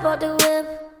the top off the whip,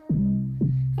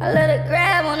 I let it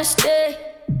grab on the stick.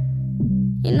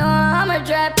 You know I'm a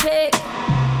dry pick,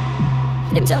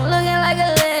 bitch, I'm looking like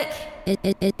a lick.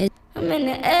 I'm in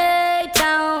the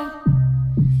A-town,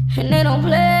 and they don't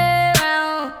play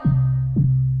around.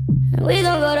 And we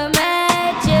gon' go to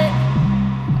Magic,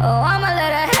 oh I'ma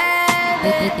let her have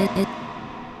it.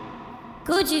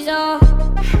 Gucci's on,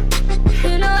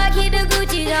 you know I keep the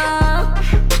Gucci's on.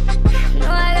 You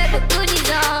know I got the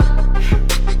Gucci's on.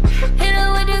 Hit her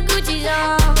with the Gucci's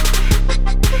on.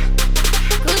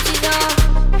 Gucci's on.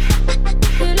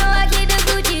 You know I keep the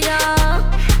Gucci's on.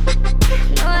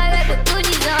 You know I got the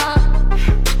Gucci's on.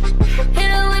 Hit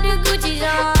her with the Gucci's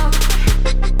on.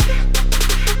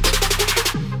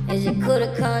 Is it cool to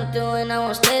come through and I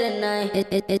won't stay tonight?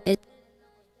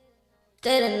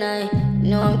 Stay tonight. You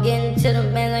know I'm getting to the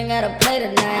bands, I gotta play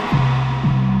tonight.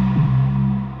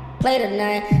 Play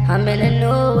tonight. I'm in a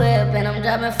new whip and I'm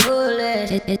driving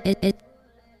foolish.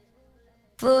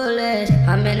 Foolish.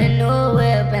 I'm in a new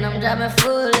whip and I'm driving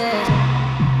foolish.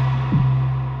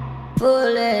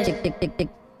 Foolish.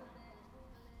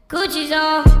 Gucci's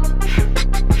on.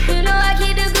 You know I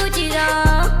keep the Gucci's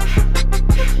on.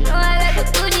 You know I got the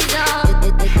Gucci's on.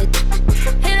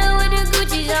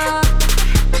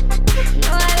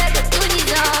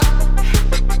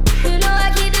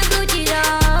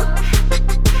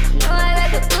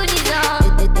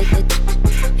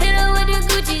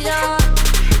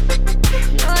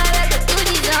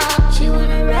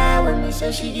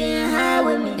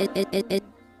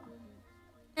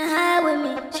 High with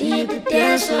me, she hit the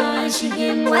dance floor and she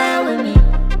getting wild with me.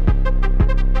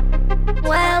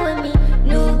 Wild with me,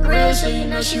 new grill, so you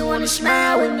know she wanna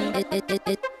smile with me.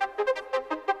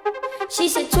 She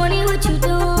said, 20, what you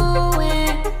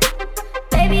doing?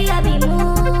 Baby, I be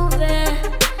moving.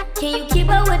 Can you keep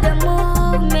up with the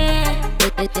movement?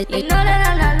 You know that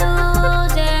I'm not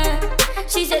losing.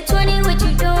 She said, 20, what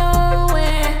you doing?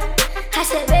 I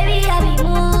said, baby, I be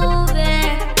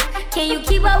moving. Can you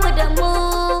keep up with the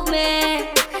movement?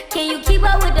 Can you keep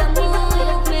up with the movement?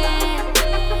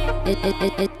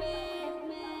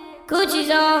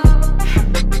 Gucci's on.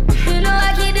 You know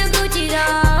I keep the Gucci's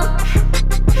on.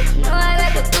 You know I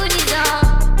got the Gucci's on.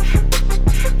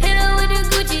 Hit her with the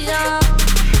Gucci's on.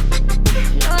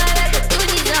 You know I got the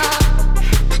Gucci's on.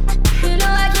 You know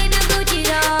I keep the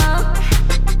Gucci's on.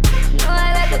 You know I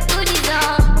got the Gucci's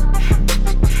on.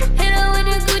 Hit her with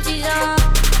the Gucci's on.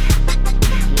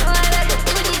 You know I got the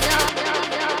Gucci's on.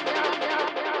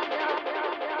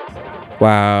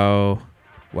 Wow.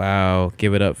 Wow.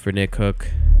 Give it up for Nick Hook.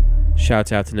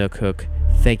 Shouts out to Nick Hook.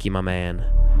 Thank you, my man.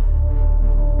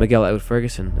 Miguel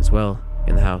Atwood-Ferguson as well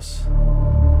in the house.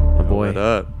 My boy. What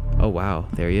up? Oh, wow.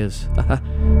 There he is.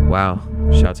 Wow.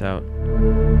 Shouts out.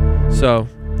 So,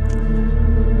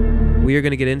 we are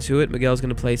going to get into it. Miguel's going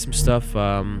to play some stuff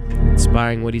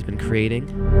inspiring what he's been creating.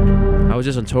 I was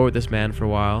just on tour with this man for a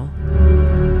while.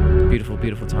 Beautiful,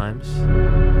 beautiful times.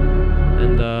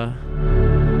 And,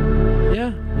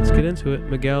 yeah, let's get into it.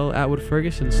 Miguel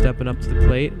Atwood-Ferguson stepping up to the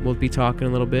plate. We'll be talking a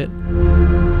little bit.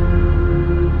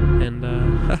 And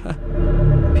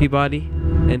Peabody,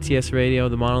 NTS Radio,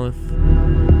 the Monolith.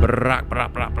 Brak,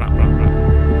 brak, brak, brak, brak, brak.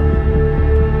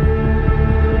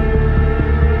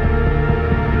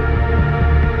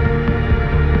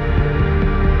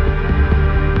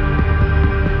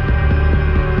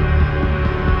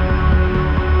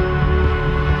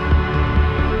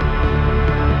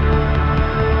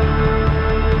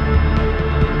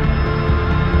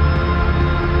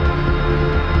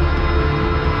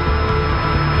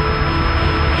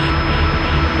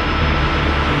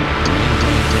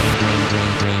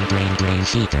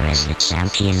 Feeder as the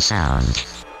champion sound.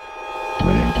 Feeder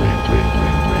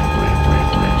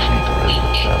as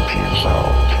the champion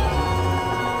sound.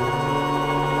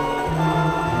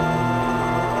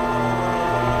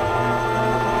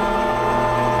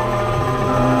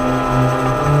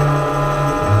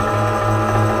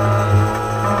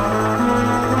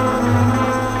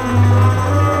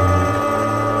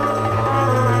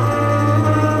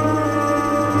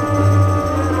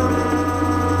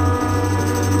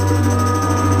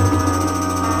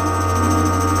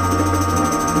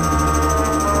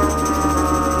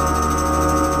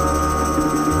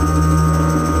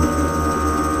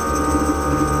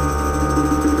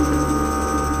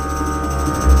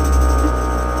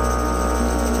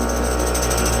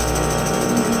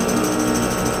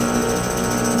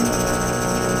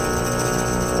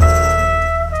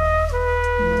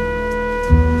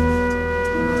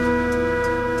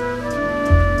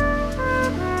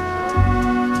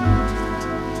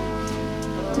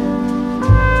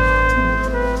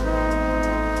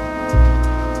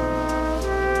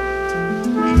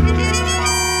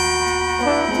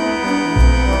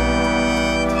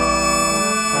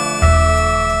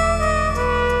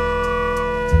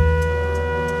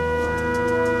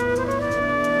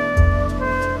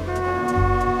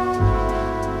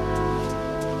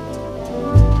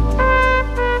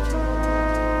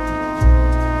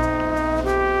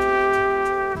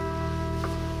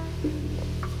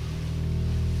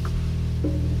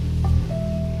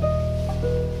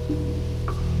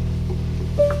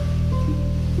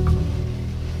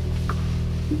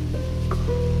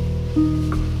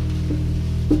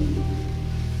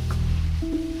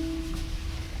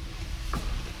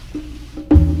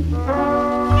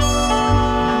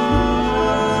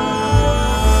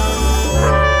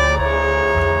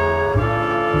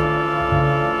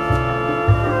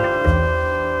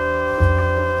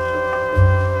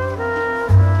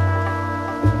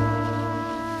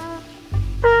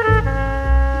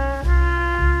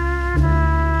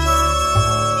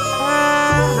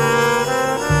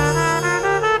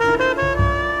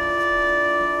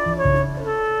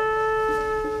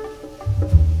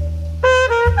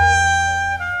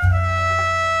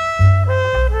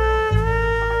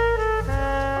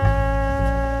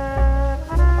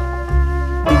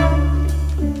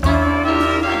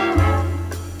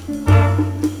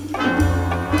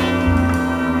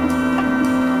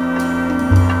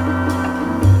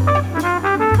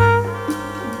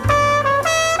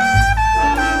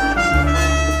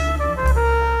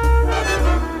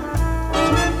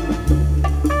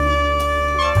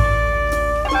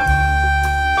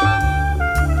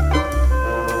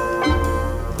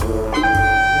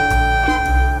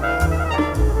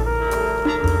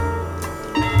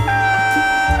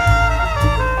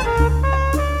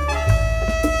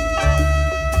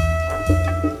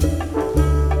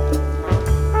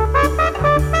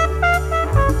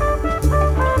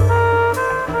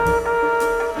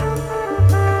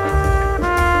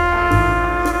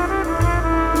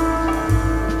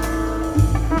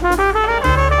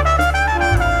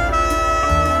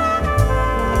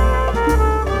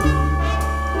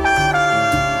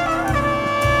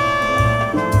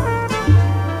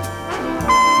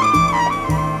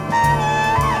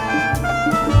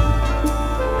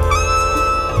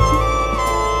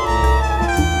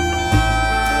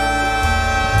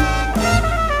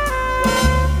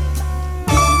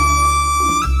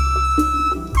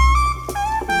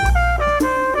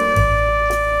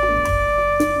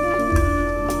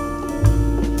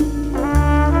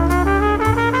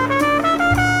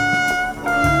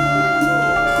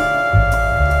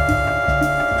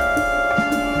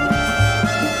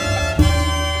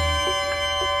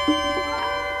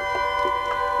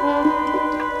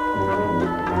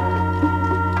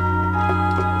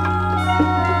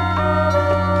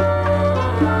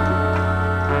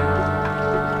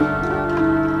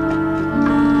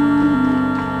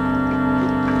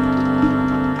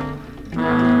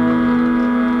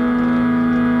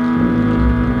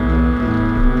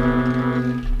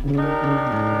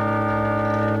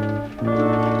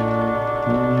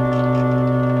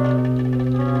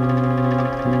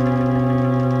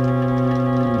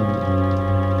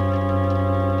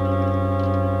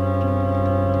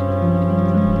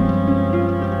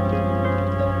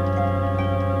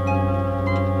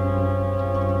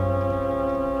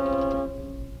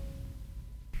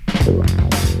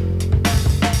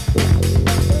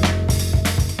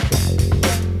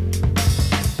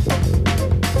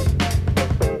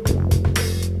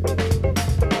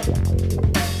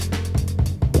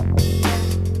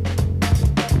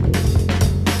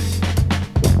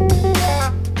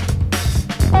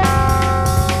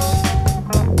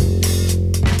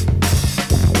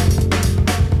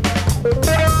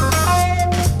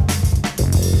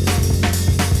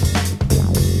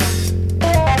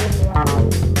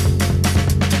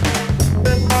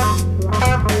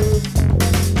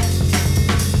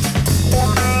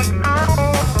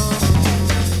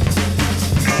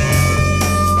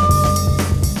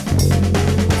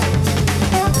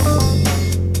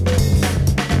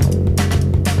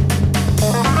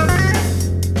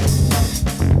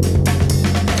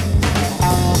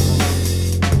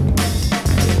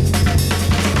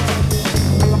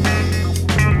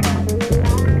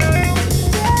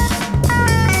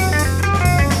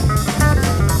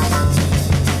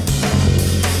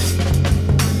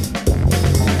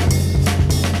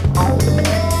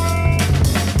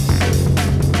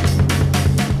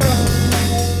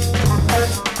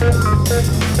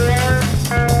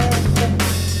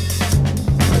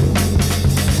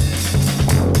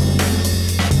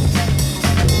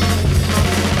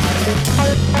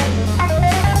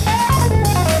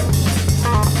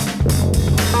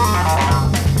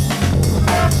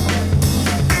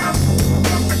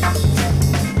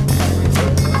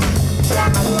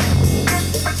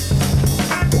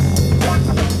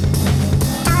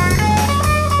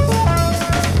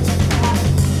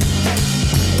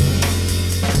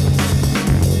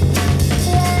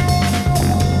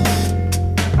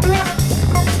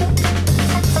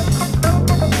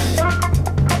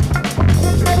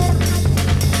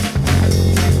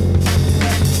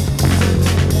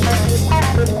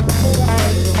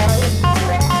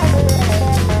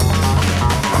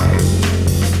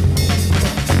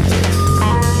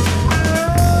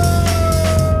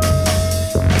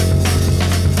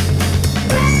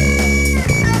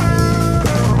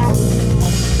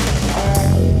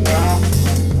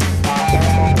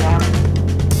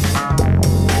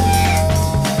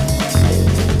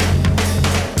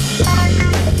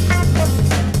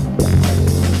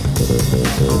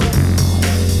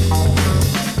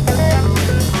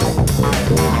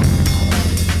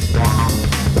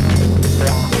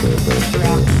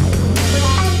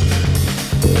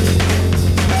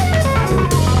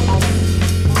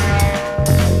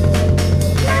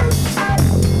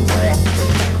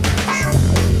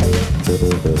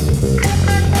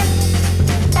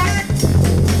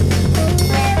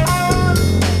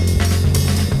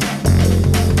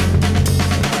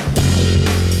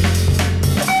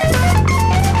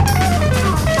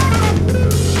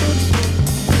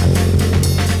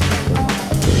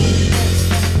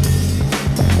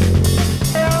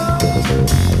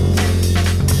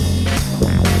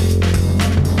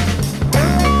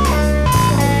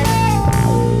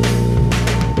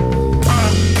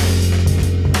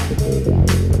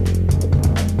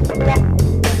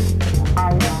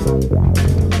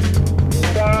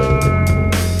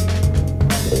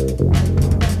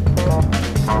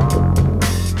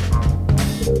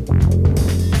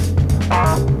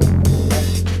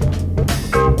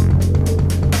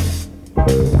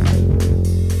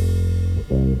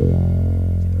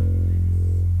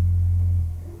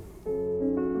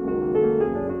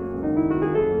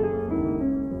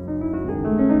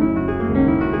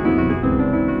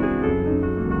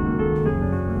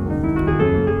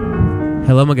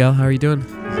 Hello, Miguel. How are you doing?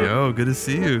 Yo, good to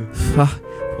see you.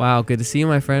 Wow, good to see you,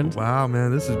 my friend. Wow, man,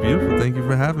 this is beautiful. Thank you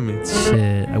for having me.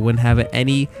 Shit, I wouldn't have it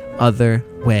any other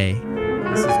way.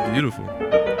 This is beautiful.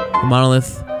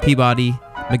 Monolith, Peabody,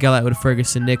 Miguel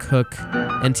Atwood-Ferguson, Nick Hook,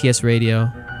 NTS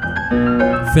Radio.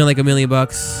 Feeling like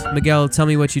 $1,000,000. Miguel, tell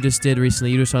me what you just did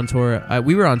recently. You just on tour.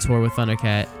 We were on tour with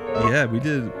Thundercat. Yeah, we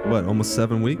did, what, almost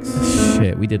 7 weeks?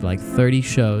 Shit, we did like 30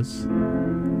 shows.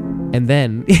 And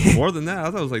then more than that, I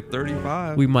thought it was like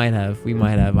 35. We might have.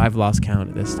 I've lost count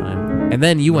at this time. And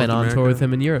then you went on tour with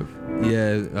him in Europe.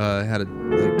 Yeah, I had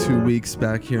like 2 weeks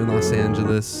back here in Los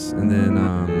Angeles, and then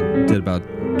did about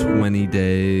 20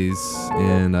 days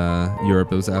in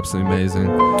Europe. It was absolutely amazing.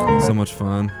 So much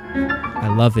fun. I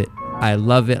love it.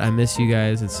 I miss you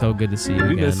guys. It's so good to see you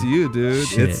again. We miss you, dude.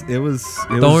 Shit. It was.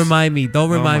 Don't remind me,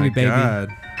 baby.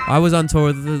 God. I was on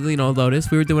tour with Lotus.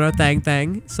 We were doing our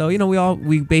thing. So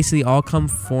we basically all come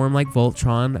form like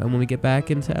Voltron, and when we get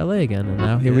back into LA again, and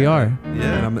now here we are.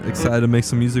 Yeah, and I'm excited to make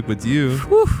some music with you.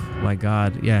 Whew. My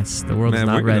God, yes, the world is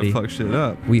not ready. We're gonna fuck shit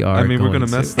up. We are. I mean, we're gonna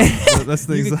mess things.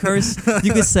 You can curse.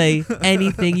 You can say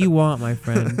anything you want, my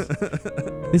friend.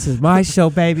 This is my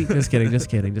show, baby. Just kidding.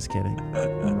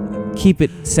 Keep it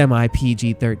semi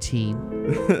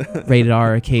PG-13. Rated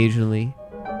R occasionally.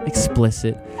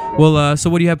 Explicit. Well, so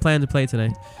what do you have planned to play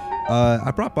today?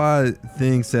 I brought by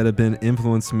things that have been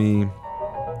influenced me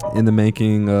in the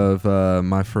making of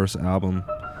my first album.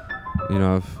 You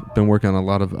know, I've been working on a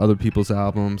lot of other people's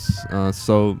albums.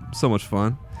 So much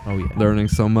fun. Oh yeah. Learning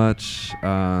so much.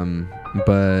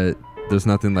 But there's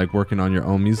nothing like working on your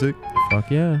own music.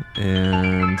 Fuck yeah.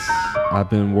 And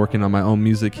I've been working on my own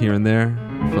music here and there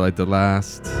for like the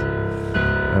last.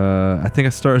 I think I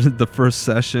started the first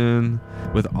session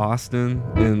with Austin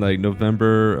in like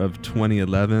November of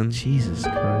 2011. Jesus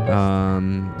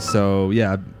Christ. So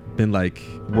yeah, I've been like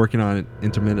working on it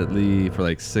intermittently for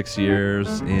like 6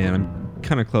 years, and I'm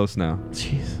kind of close now.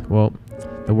 Jeez. Well,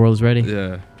 the world is ready.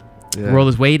 Yeah. The world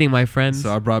is waiting, my friend.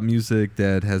 So I brought music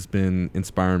that has been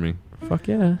inspiring me. Fuck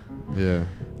yeah. Yeah.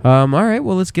 All right,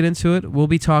 well, let's get into it. We'll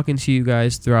be talking to you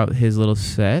guys throughout his little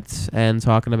set and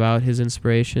talking about his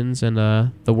inspirations and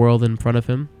the world in front of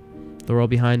him, the world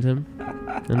behind him.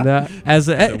 And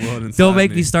don't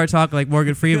make me start talking like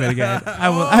Morgan Freeman again. I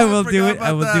will do it.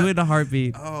 I will do it in a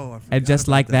heartbeat. And just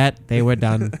like that, they were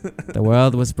done. The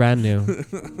world was brand new.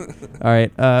 All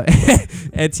right,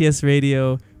 NTS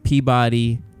Radio,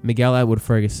 Peabody, Miguel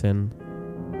Atwood-Ferguson,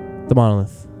 the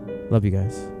Monolith. Love you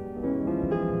guys.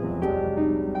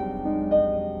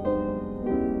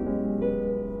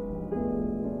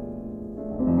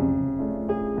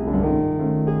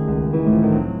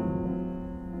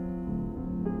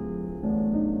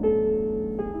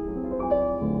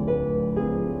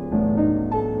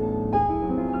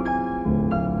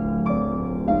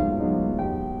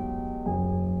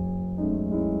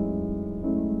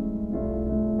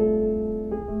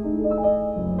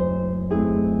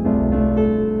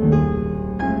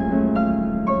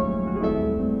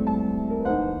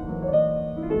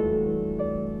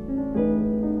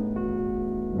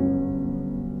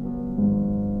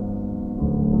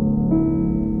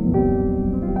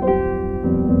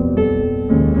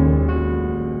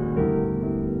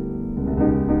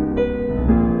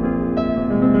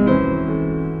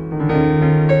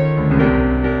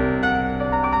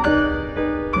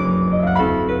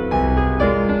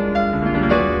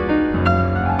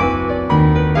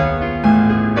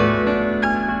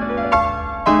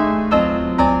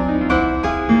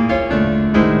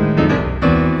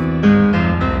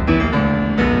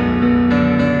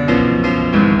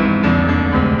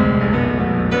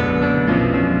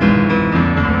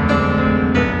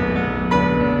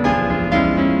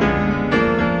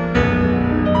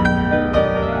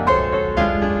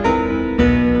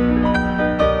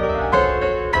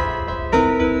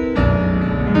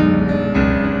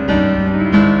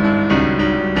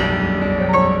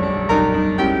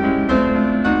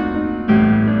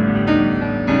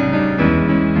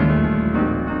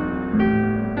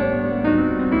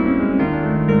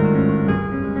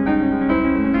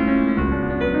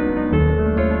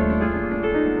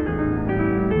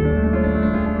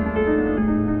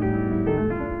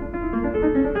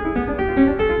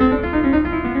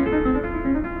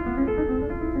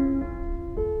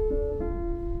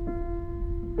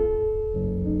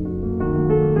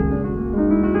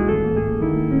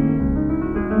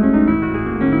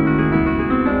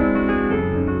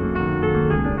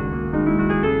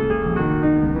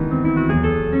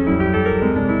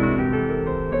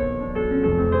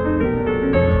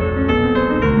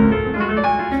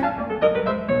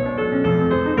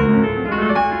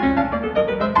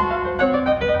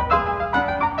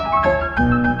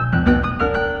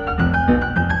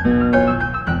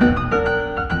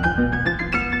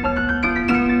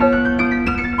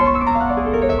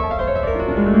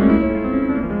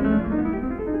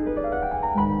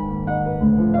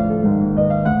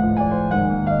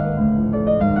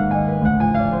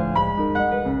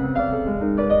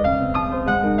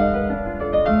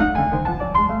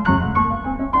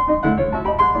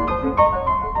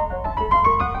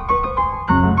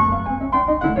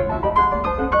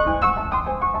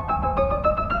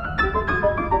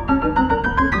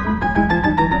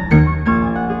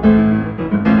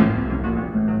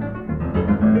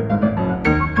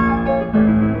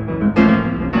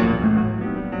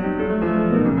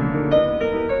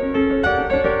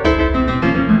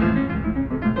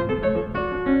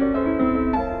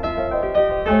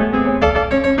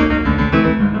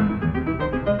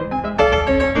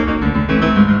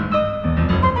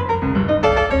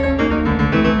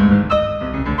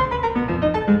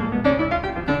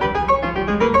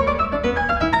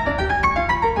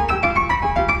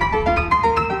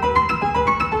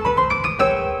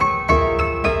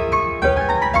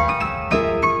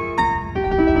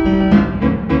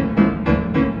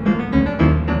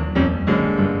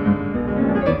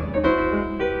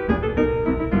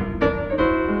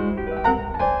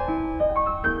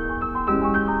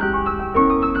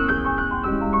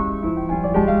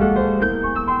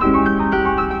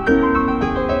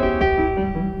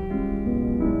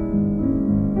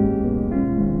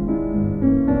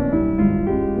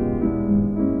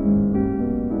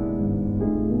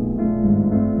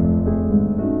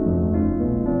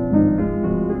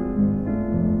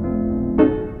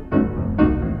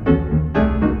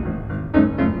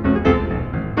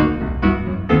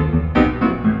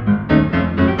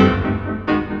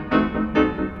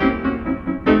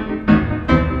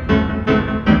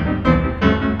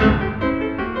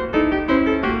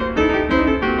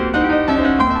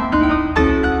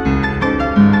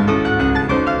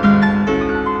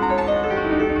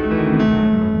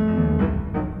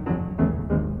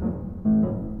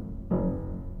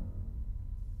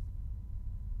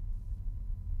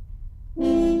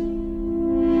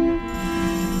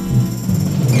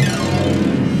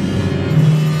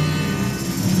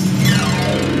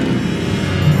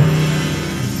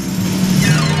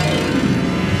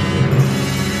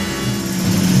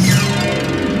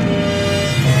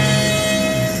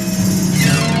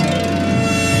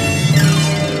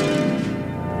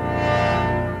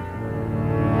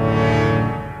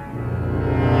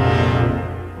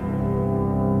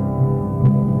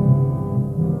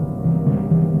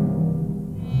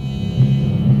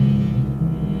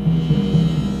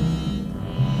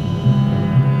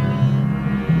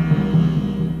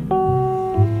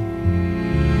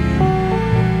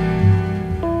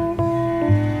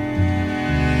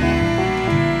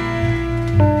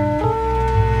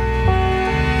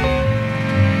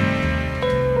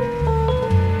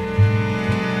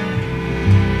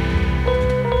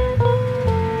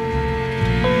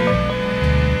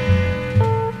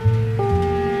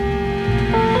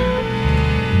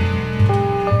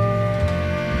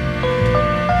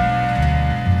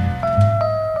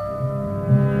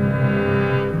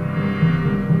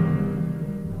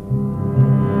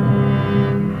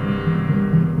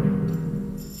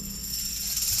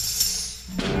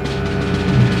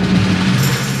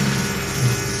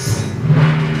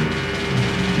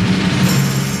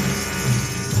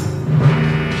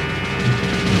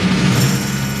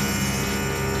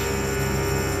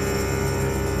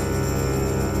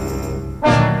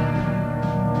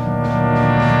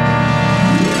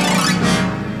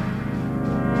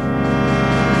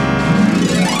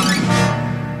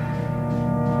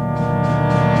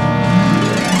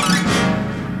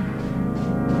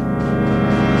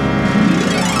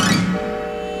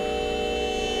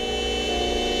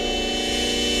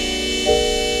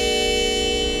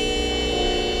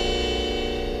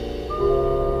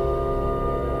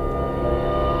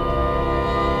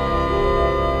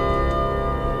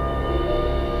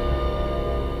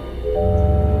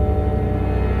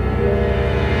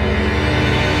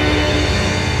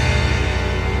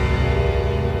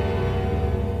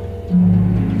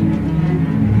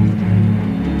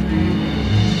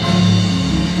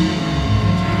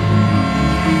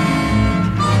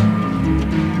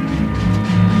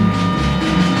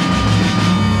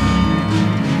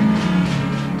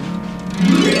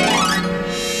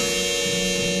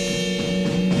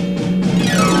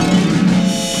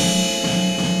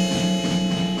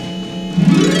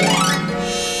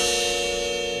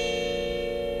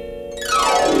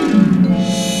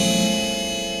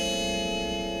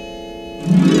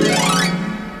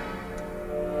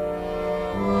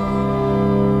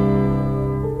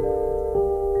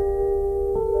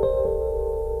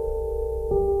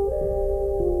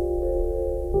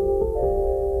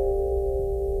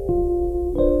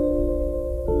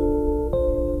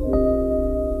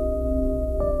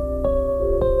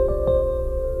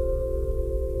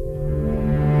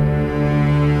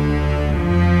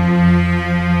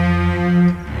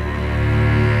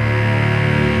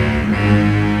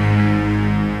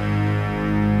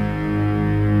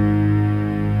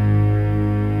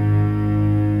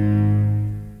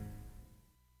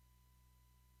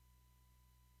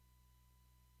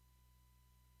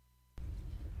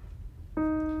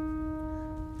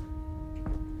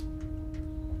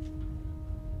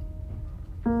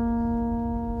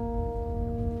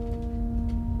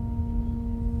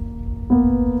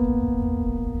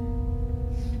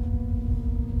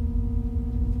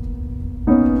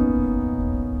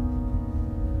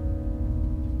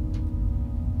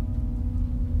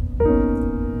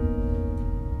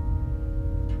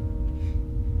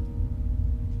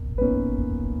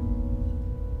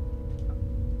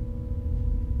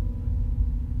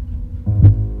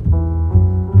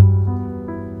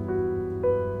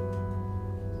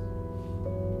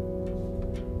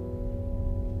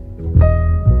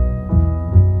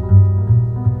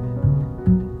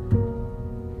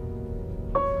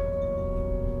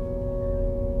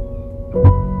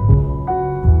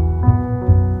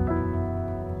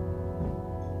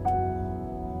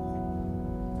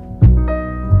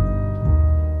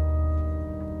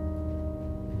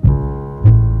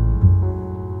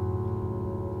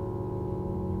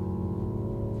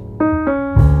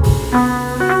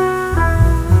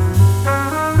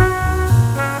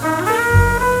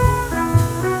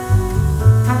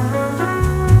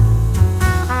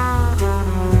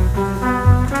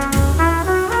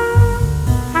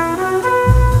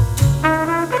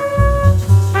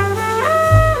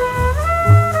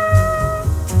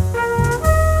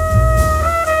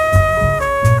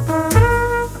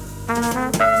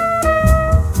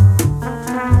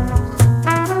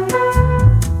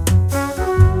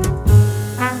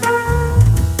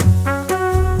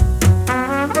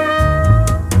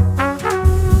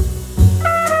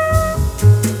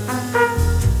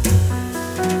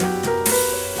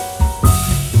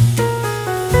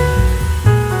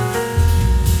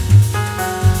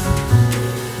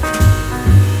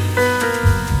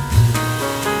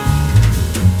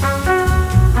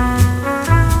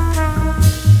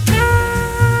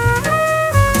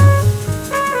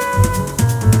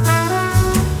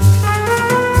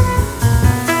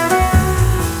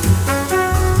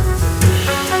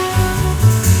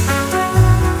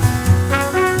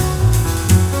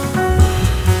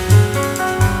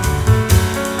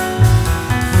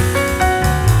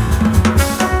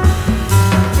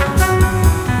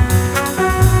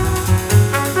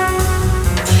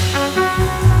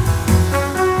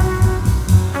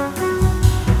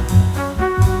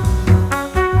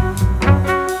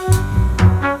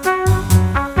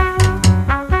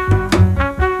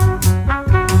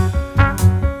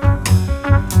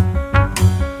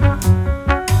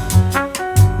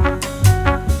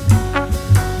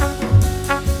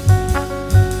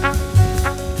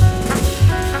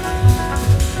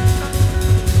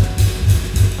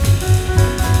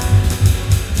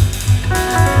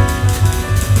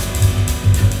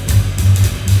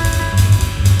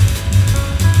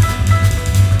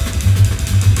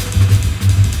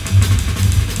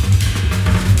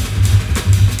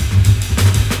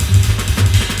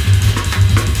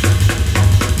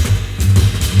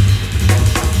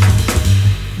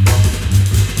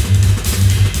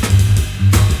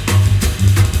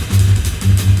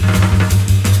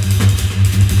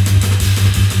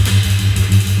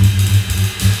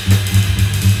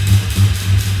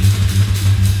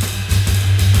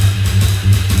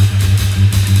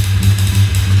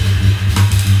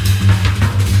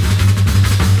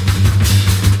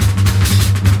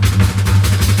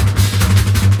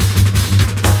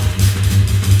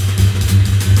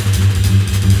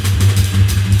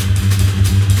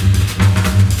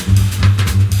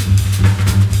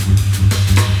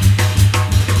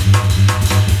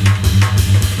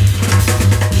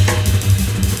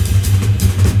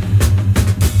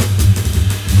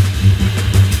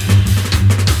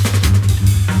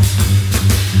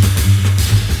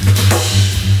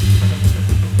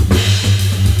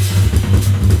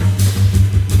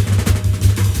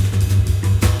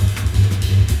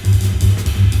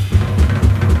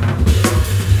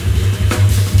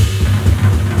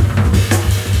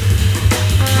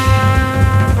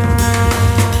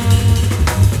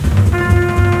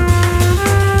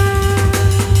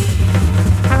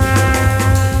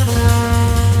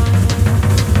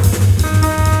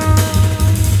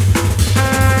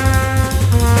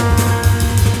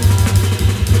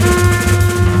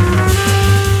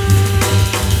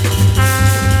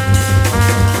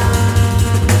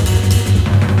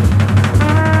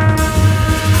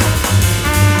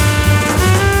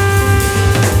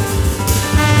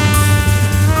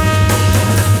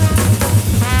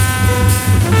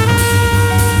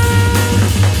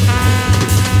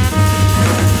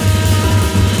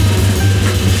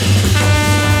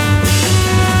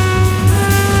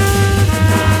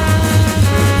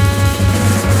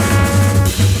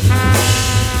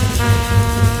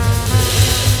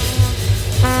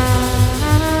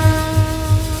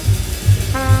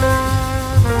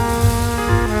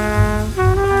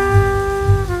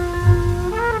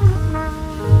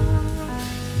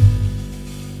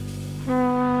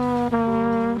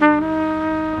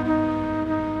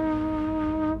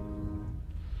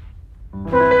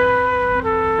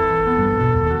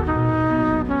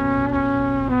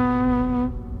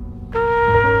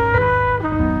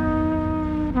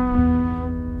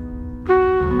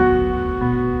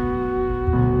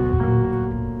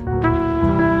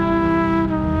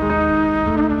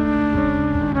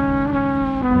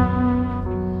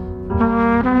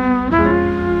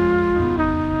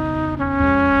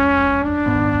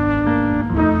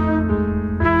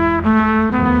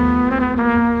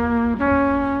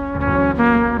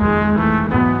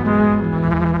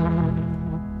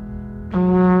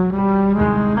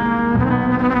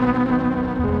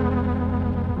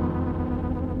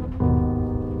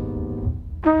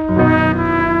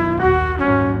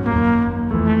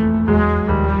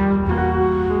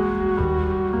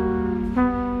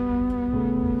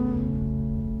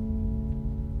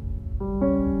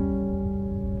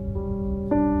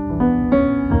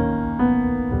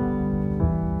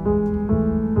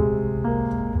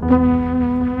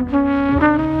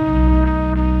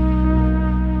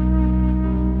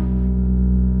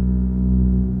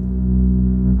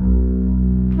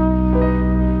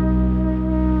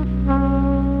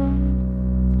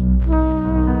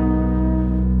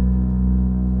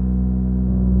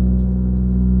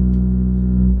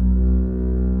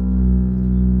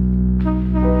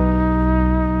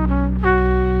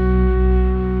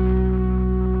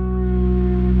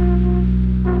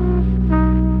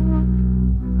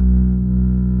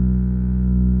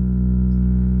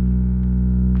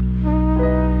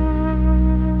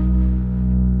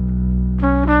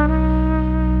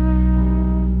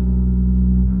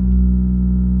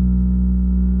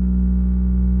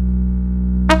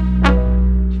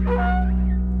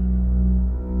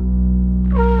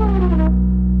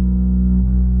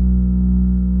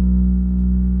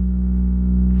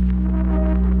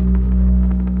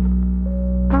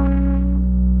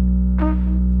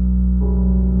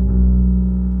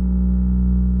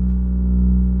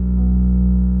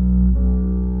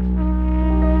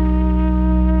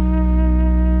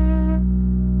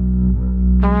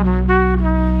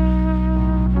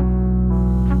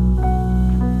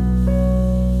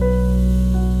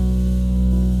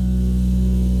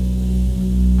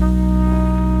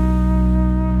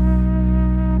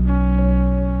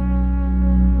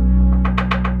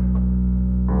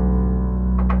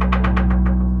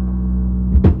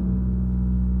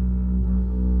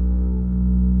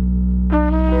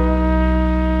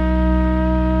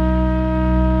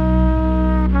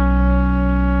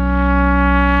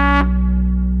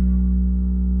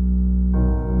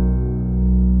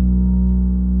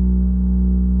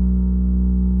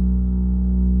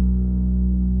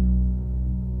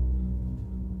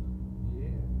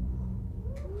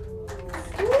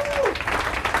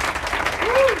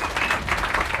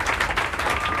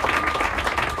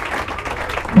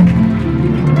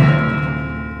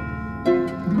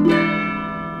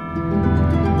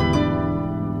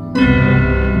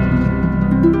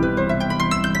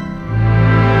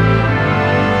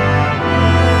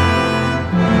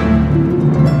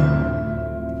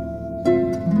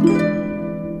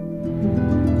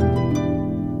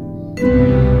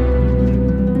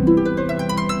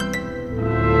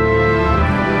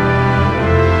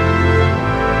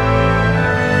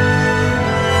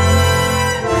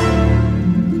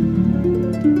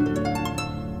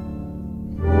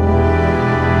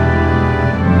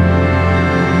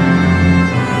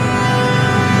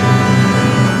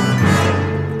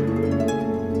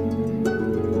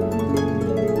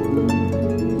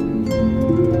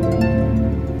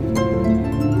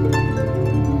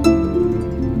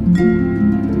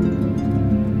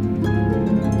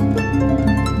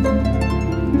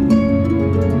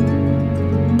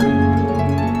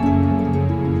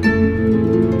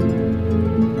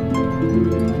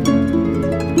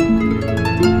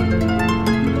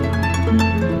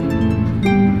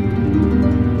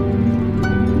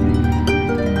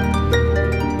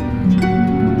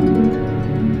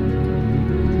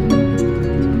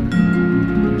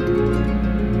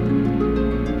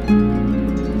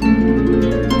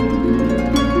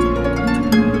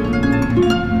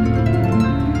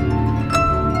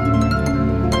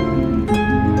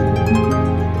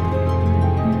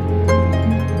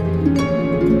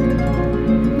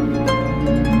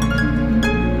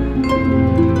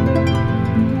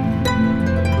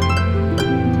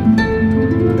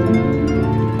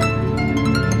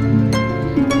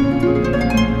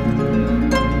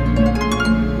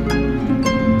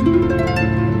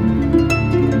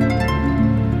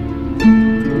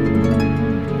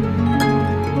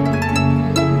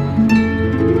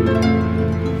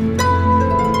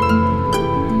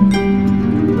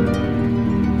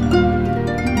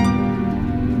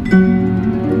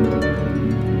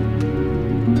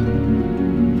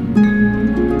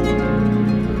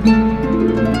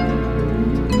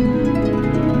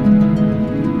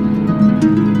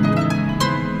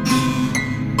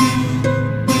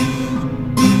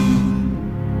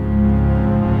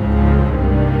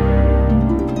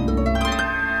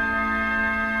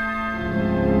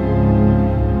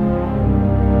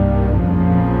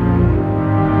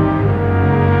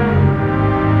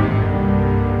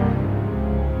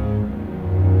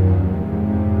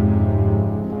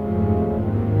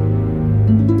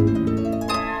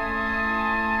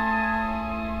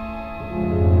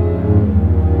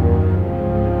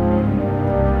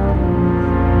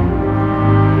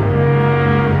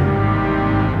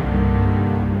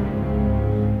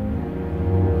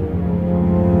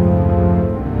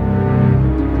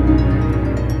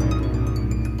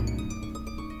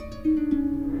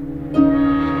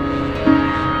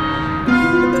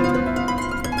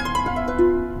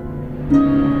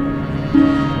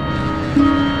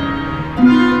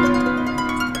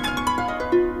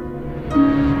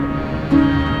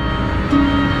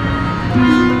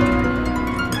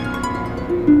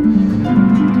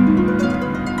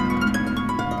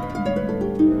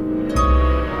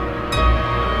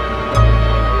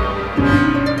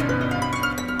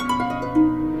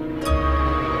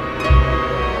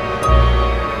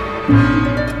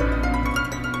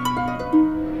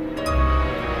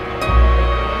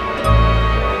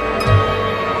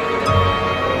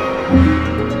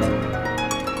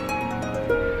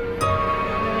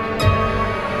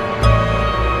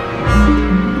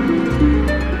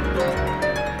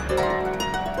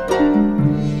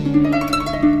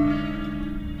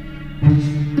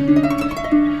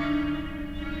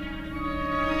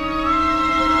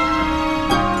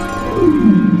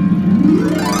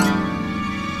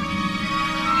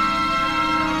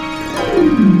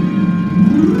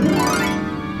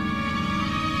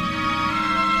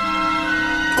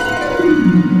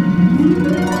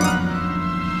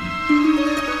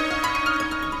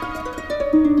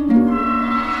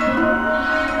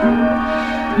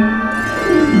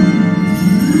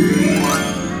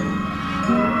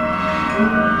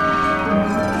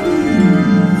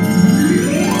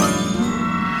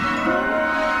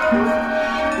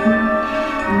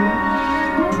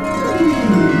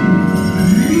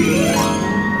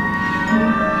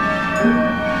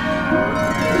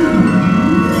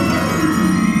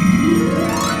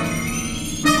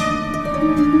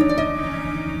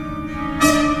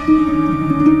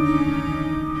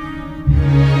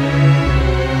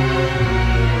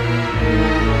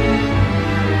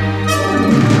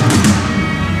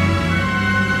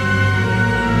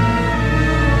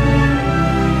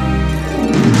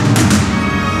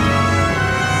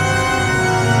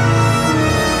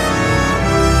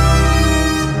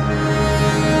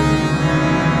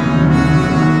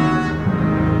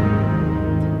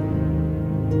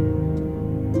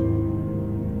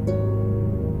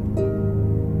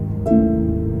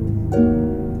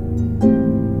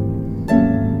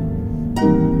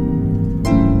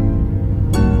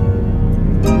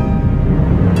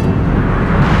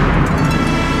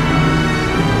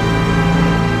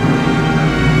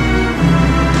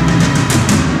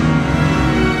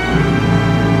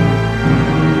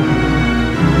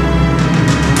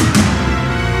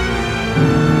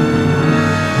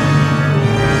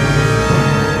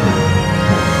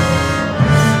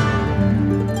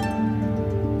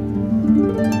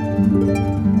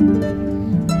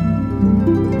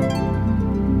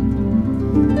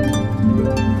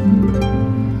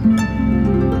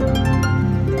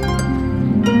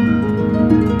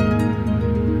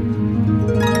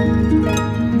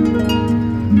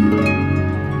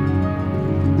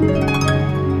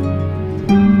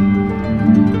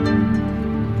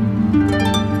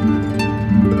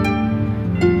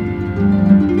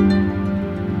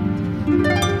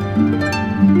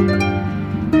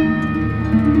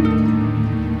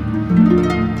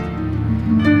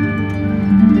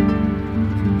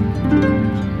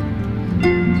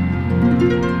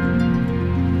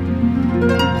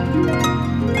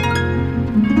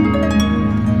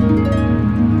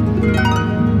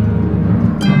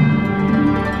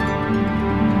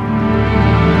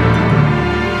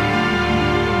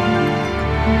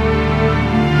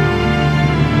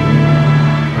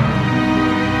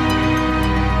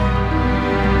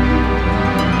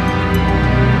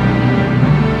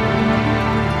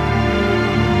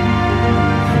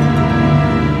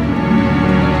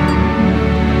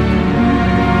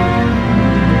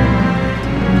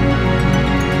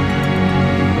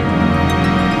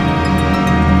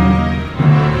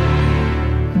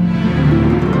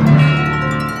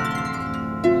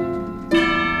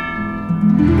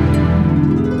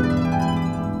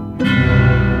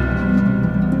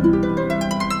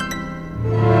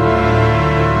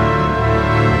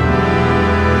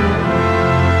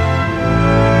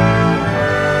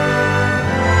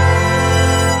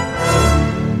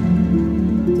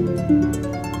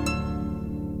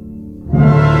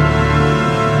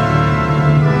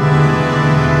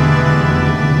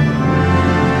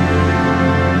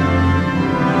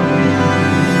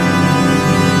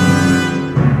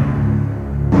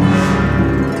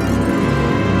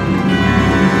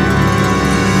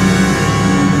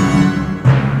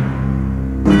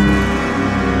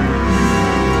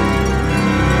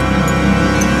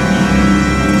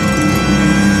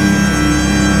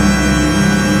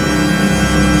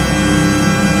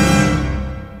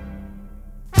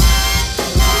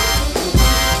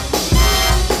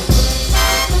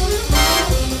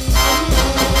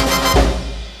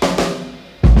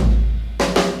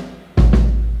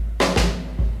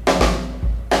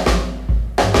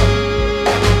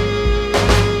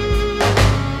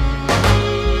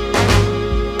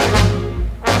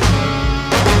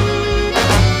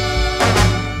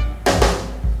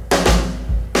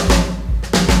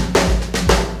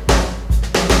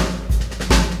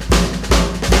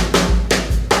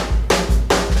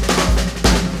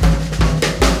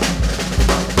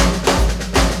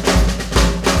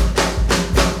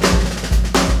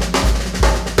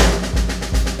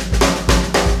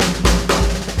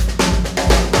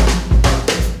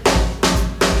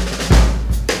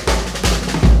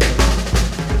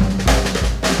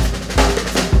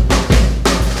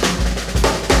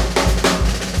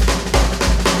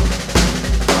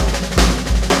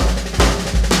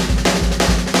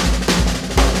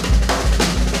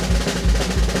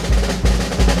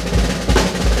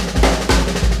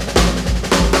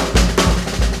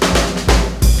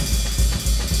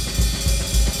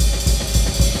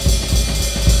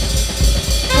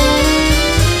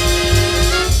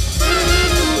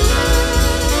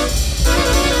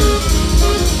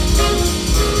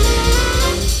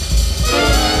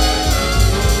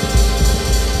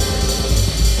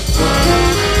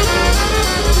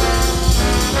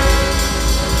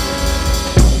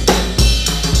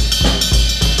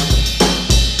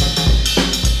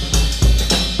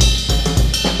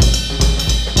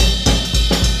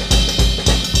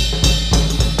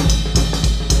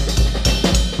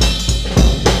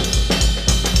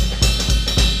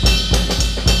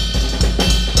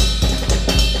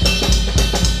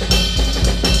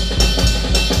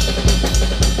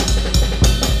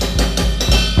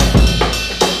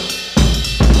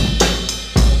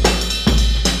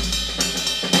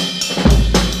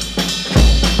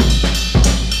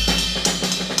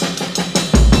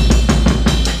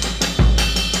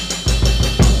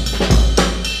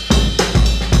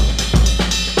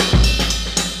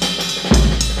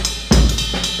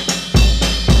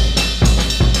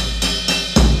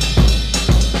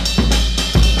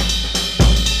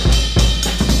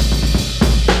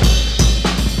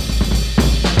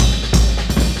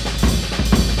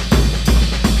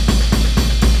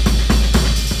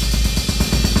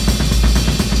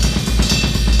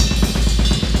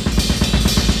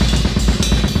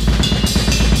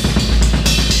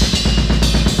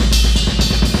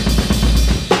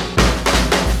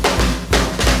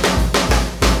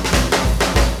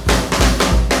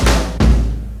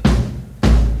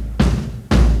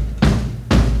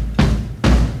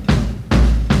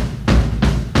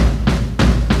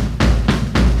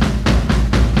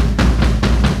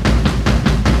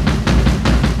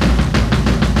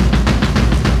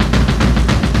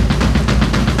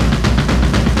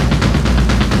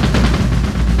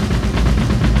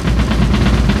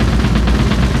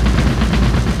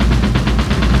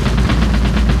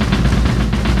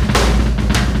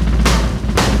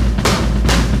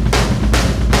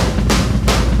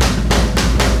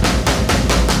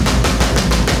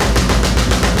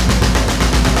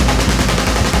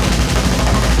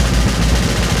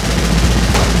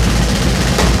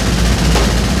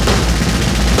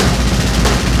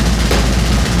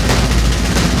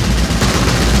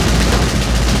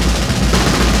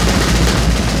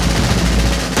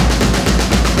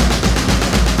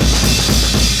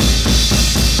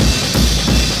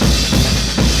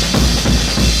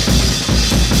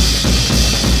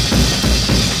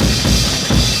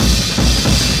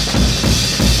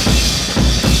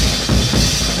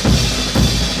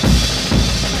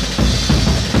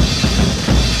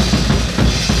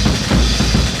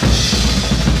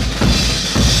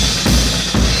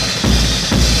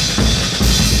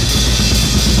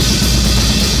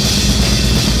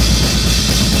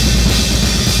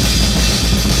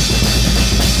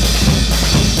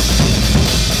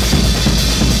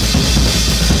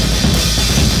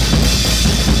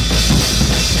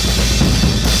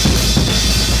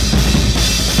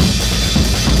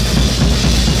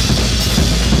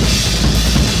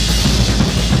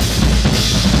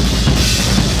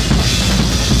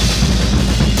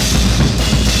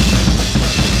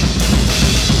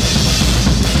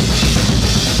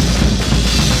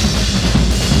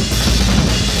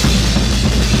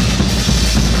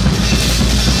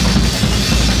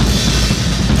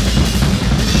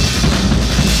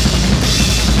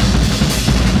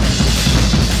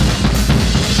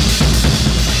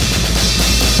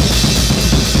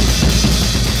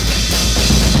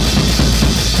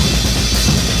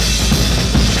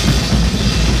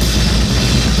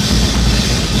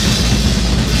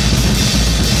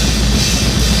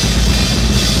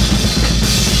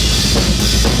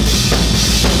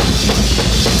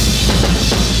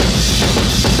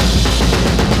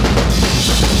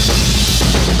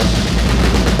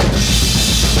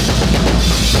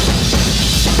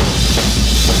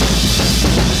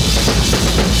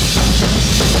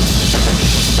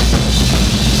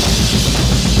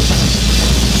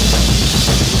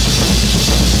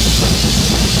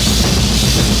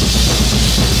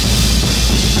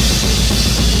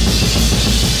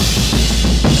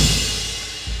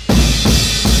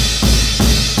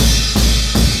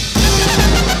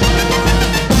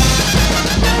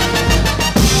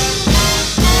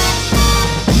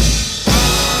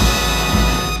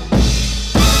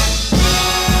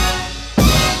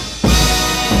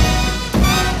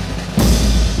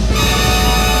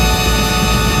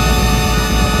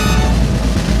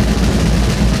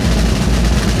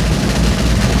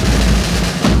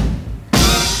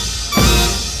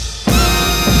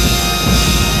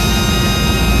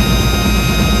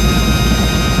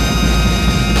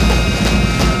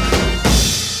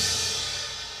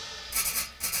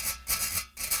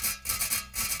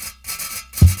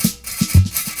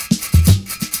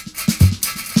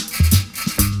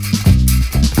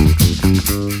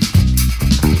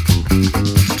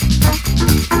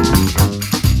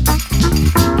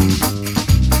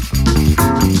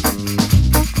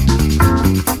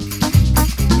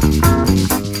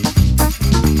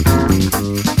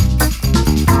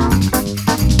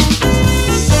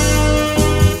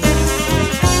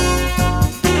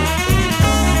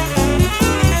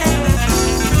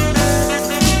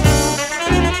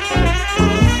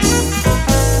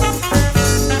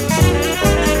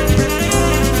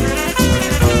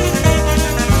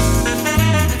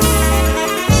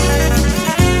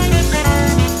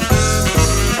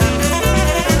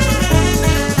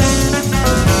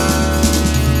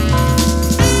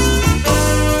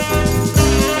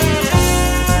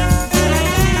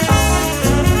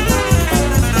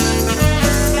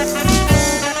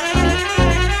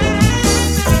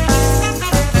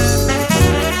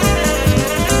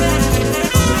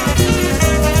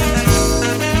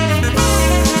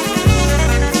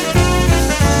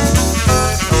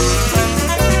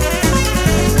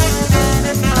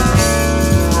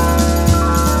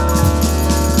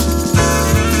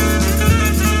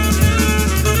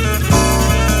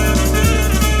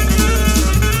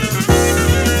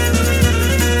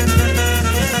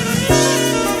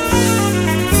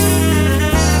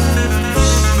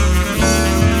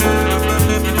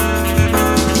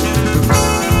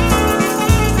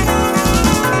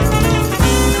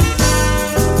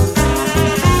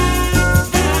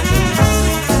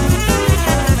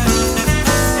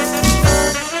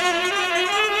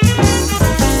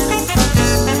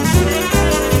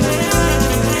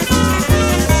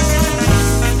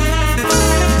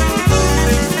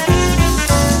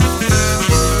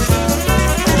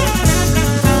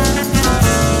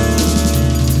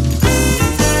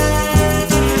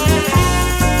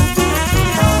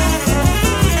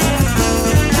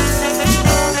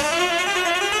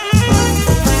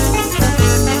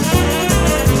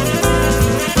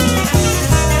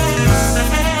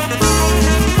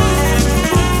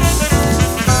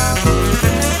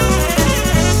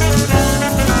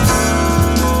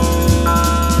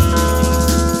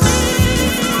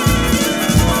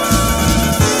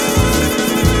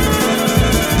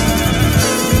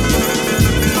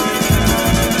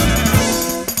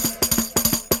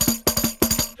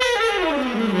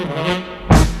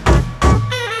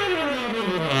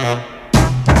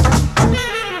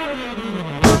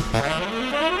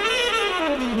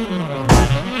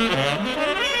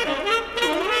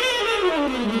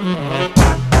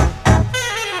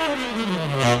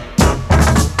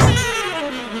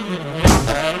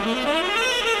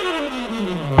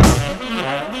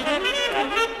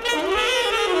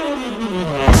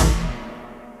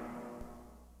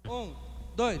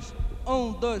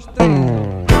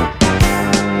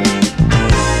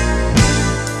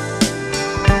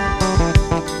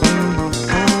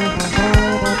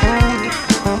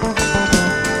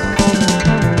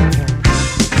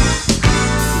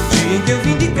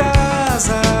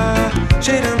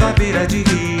 de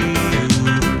rio.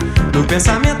 No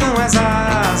pensamento as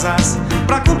asas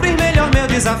pra cumprir melhor meu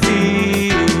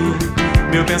desafio.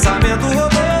 Meu pensamento rodou,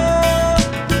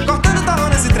 cortando tal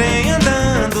nesse trem,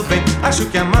 andando bem. Acho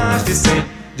que é mais de 100,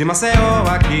 de Maceió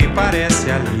aqui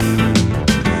parece ali.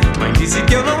 Mãe disse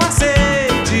que eu não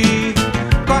aceite,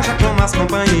 coja como as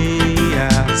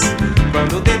companhias.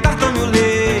 Quando deitar tome o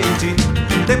leite,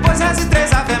 depois reze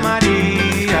 3 Ave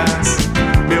Marias.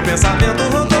 Meu pensamento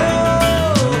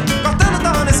rodou, cortando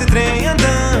tal nesse trem,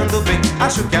 andando bem.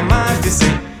 Acho que é mais de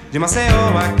 100, de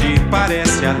Maceió aqui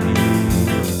parece ali.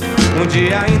 Um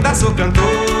dia ainda sou cantor,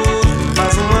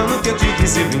 faz um ano que eu te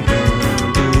disse brincando.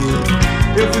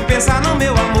 Eu fui pensar no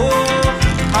meu amor,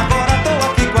 agora tô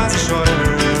aqui quase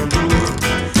chorando.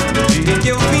 No dia em que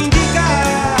eu vim de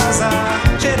casa,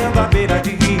 cheirando a beira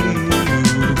de rio.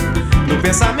 No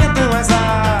pensamento as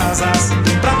asas,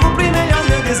 pra cumprir melhor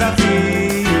meu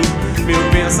desafio.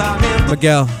 Meu pensamento...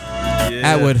 Miguel,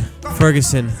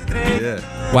 Atwood-Ferguson. Yeah.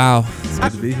 Wow. It's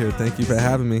good to be here. Thank you for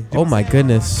having me. Oh my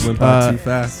goodness. Went by too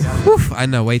fast. Whew, I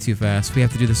know, way too fast. We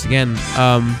have to do this again.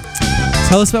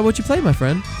 Tell us about what you play, my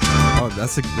friend. Oh,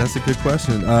 that's a good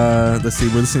question. Let's see.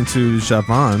 We're listening to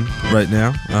Javan right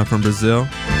now from Brazil.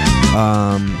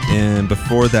 And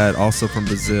before that, also from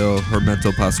Brazil,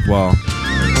 Hermeto Pascoal,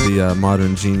 the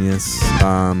modern genius.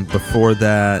 Before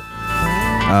that,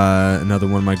 another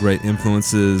one of my great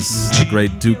influences, the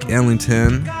great Duke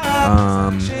Ellington.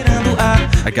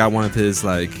 I got one of his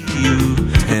like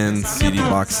 10 CD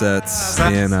box sets,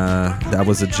 and that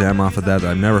was a gem off of that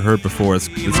I've never heard before. It's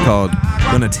called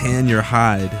 "Gonna Tan Your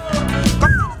Hide."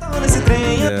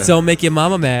 Yeah. Don't make your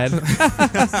mama mad.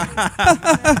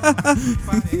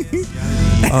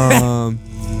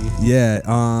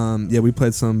 Yeah, we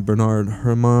played some Bernard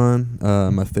Herrmann,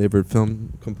 my favorite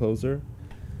film composer.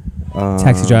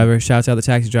 Taxi Driver. Shouts out the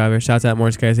Taxi Driver. Shouts out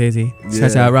Morris Scorsese.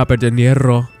 Shouts out Robert De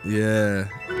Niro. Yeah,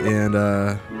 and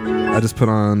I just put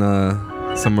on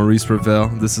some Maurice Ravel.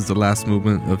 This is the last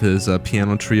movement of his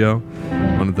piano trio,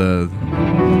 one of the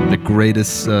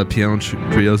greatest piano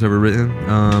trios ever written.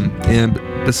 And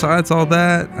besides all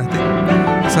that, I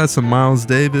think besides some Miles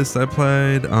Davis I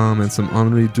played, and some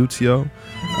Henri Dutilleux.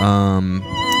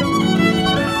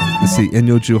 Let's see,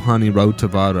 Ennio Giovanni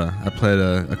Rautavaara. I played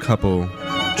a couple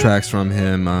tracks from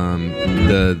him,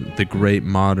 the great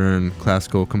modern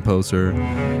classical composer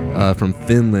from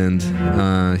Finland.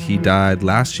 He died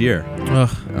last year.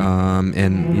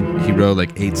 And he wrote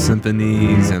like 8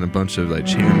 symphonies and a bunch of like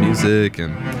chamber music,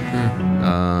 and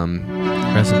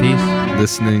rest in peace.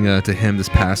 Listening to him this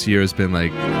past year has been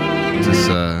like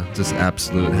just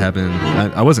absolute heaven.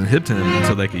 I wasn't hip to him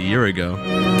until like a year ago.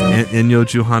 Ennio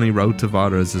Giovanni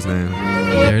Rautavaara is his name.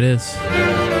 There it is.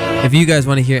 If you guys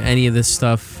want to hear any of this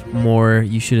stuff more,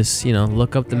 you should just,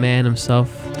 look up the man himself.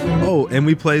 Oh, and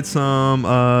we played some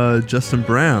Justin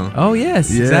Brown. Oh, yes,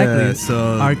 yeah, exactly.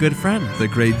 So our good friend. The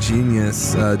great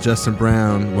genius, Justin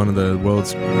Brown, one of the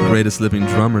world's greatest living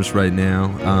drummers right now.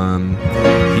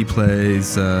 He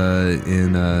plays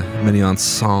in many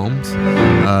ensembles,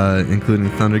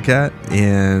 including Thundercat.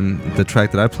 And the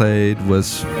track that I played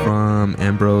was from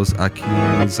Ambrose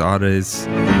Akinzade's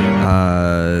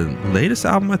latest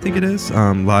album, I think it is,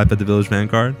 Live at the Village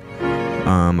Vanguard.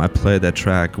 I played that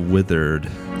track, Withered.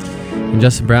 And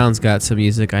Justin Brown's got some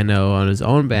music, I know, on his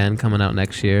own band coming out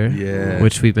next year. Yeah.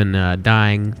 Which we've been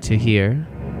dying to hear.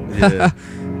 Yeah.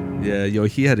 Yeah,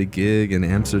 he had a gig in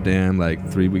Amsterdam like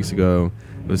 3 weeks ago.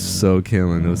 It was so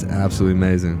killing. It was absolutely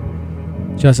amazing.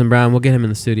 Justin Brown, we'll get him in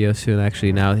the studio soon,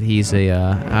 actually, now that he's a,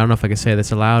 I don't know if I can say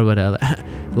this aloud, but a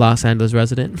Los Angeles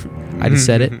resident. I just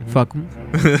said it. Fuck him.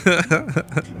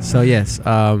 So, yes.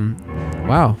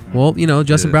 Wow. Well,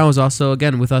 Justin Brown was also,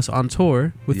 again, with us on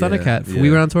tour with Thundercat. Yeah. We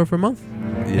were on tour for a month.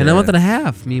 And a month and a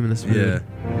half, me and this dude. Yeah.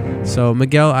 So,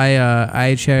 Miguel,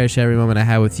 I cherish every moment I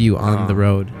had with you on the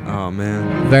road. Oh,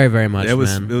 man. Very, very much, It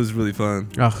was man. It was really fun.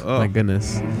 Oh, my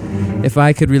goodness. If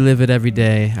I could relive it every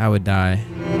day, I would die.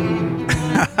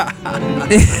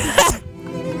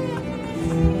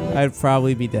 I'd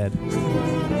probably be dead.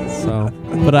 So,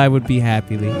 but I would be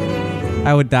happily.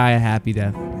 I would die a happy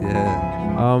death. Yeah.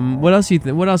 What else you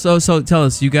think? What else? Oh, so tell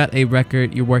us. You got a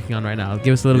record you're working on right now.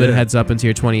 Give us a little bit of heads up into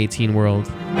your 2018 world.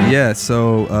 Yeah.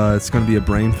 So it's going to be a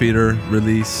Brain Feeder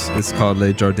release. It's called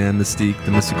Les Jardins Mystiques,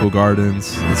 The Mystical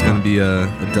Gardens. It's going to be a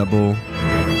double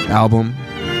album,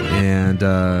 and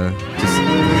just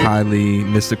highly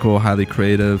mystical, highly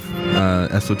creative,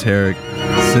 esoteric,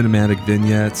 cinematic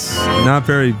vignettes. Not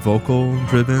very vocal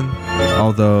driven,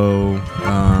 although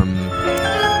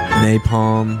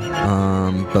Napalm,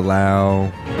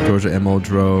 Bilal, Georgia M.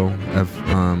 Muldrow have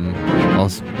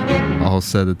all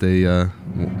said that they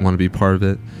want to be part of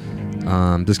it.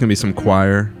 There's gonna be some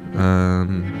choir,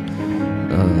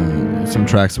 some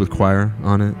tracks with choir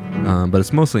on it, but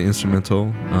it's mostly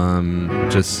instrumental.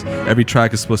 Just every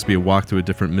track is supposed to be a walk through a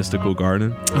different mystical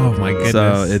garden. Oh my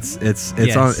goodness! So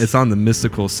it's on the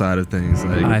mystical side of things.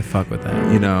 Like, I fuck with that.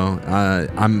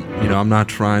 I'm not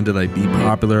trying to like be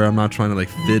popular. I'm not trying to like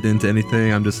fit into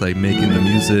anything. I'm just like making the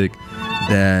music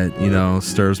that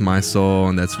stirs my soul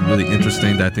and that's really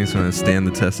interesting. That I think is going to stand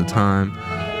the test of time.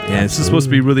 And it's just supposed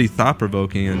to be really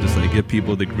thought-provoking and just like give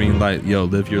people the green light. Yo,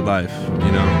 live your life.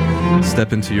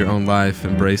 Step into your own life,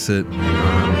 embrace it.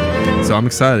 So I'm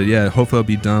excited. Yeah, hopefully it'll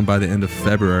be done by the end of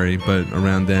February, but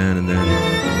around then, and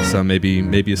then so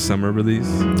maybe a summer release.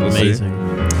 We'll Amazing. See.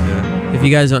 Yeah. If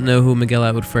you guys don't know who Miguel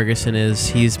Atwood-Ferguson is,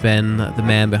 he's been the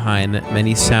man behind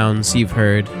many sounds you've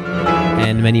heard,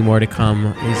 and many more to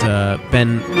come. He's a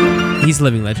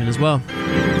living legend as well.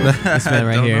 This man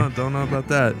right here. Don't know about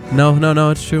that.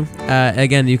 No, it's true.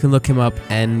 Again, you can look him up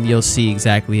and you'll see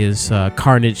exactly his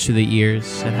carnage to the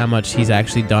ears and how much he's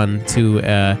actually done to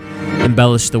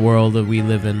embellish the world that we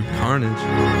live in.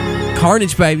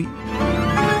 Carnage, baby.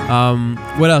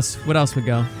 What else,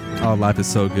 Miguel? Oh, life is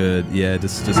so good. Yeah,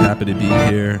 just happy to be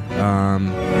here.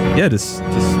 Just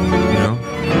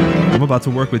I'm about to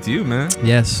work with you, man.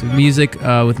 Yes, music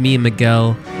with me and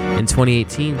Miguel in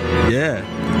 2018. Yeah.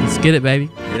 Let's get it, baby.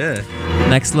 Yeah.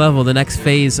 Next level, the next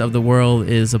phase of the world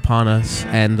is upon us.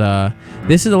 And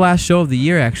this is the last show of the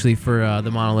year, actually, for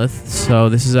the Monolith. So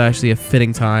this is actually a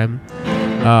fitting time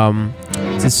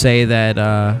to say that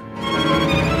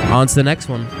on to the next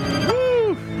one.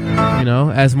 Woo!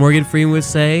 As Morgan Freeman would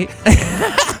say,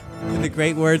 the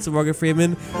great words of Morgan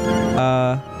Freeman,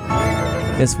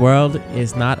 this world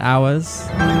is not ours.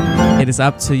 It is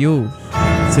up to you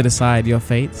to decide your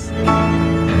fate.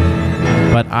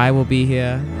 But I will be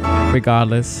here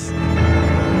regardless,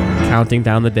 counting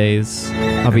down the days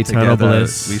of eternal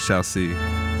bliss. We shall see.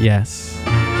 Yes.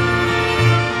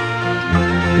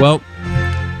 Well,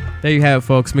 there you have it,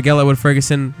 folks. Miguel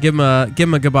Atwood-Ferguson. Give him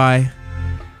a goodbye.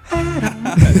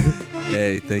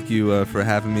 Hey, thank you for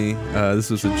having me. This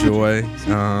was a joy.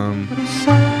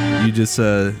 You just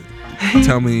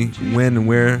tell me when and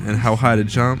where and how high to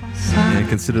jump, and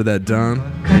consider that done.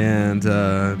 And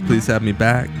please have me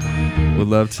back. Would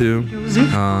love to.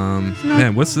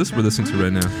 Man, what's this we're listening to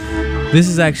right now? This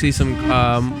is actually some.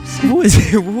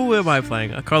 Who am I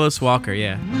playing? Carlos Walker.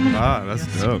 Yeah. Ah, that's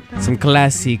dope. Some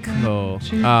classico.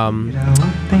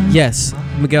 Yes,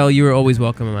 Miguel, you are always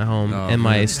welcome in my home, in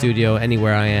my studio,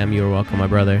 anywhere I am. You are welcome, my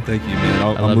brother. Thank you, man.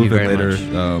 I'll move in later.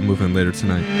 Move in later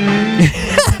tonight.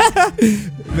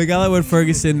 Miguel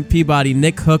Atwood-Ferguson, Peabody,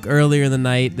 Nick Hook earlier in the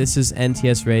night. This is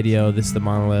NTS Radio. This is the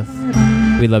Monolith.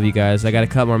 We love you guys. I got a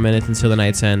couple more minutes until the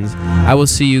night's ends. I will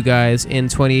see you guys in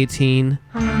 2018.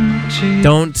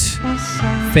 Don't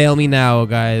fail me now,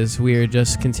 guys. We are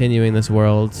just continuing this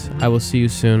world. I will see you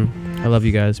soon. I love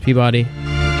you guys. Peabody,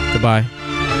 goodbye.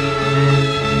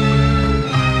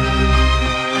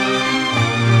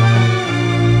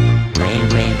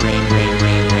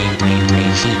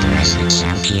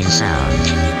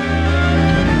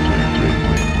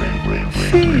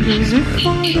 Filhos e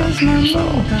folhas na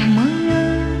mão da manhã,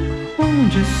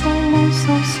 onde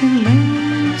soluça o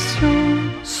silêncio.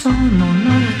 Sono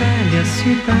na velha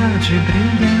cidade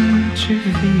brilhante,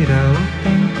 vira o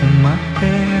tempo uma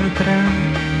pedra,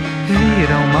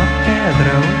 vira uma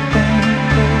pedra o tempo.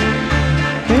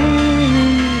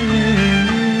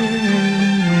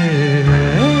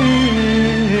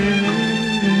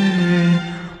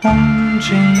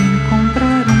 Onde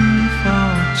encontrar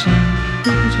forte e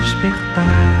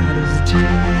despertar os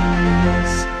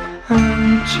dias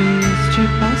antes de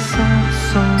passar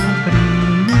sobre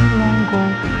um longo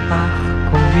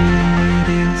arco-íris.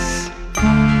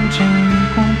 Onde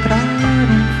encontrar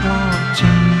forte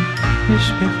e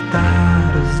despertar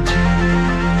os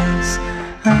dias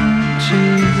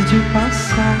antes de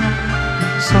passar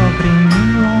sobre um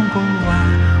longo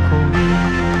arco-íris.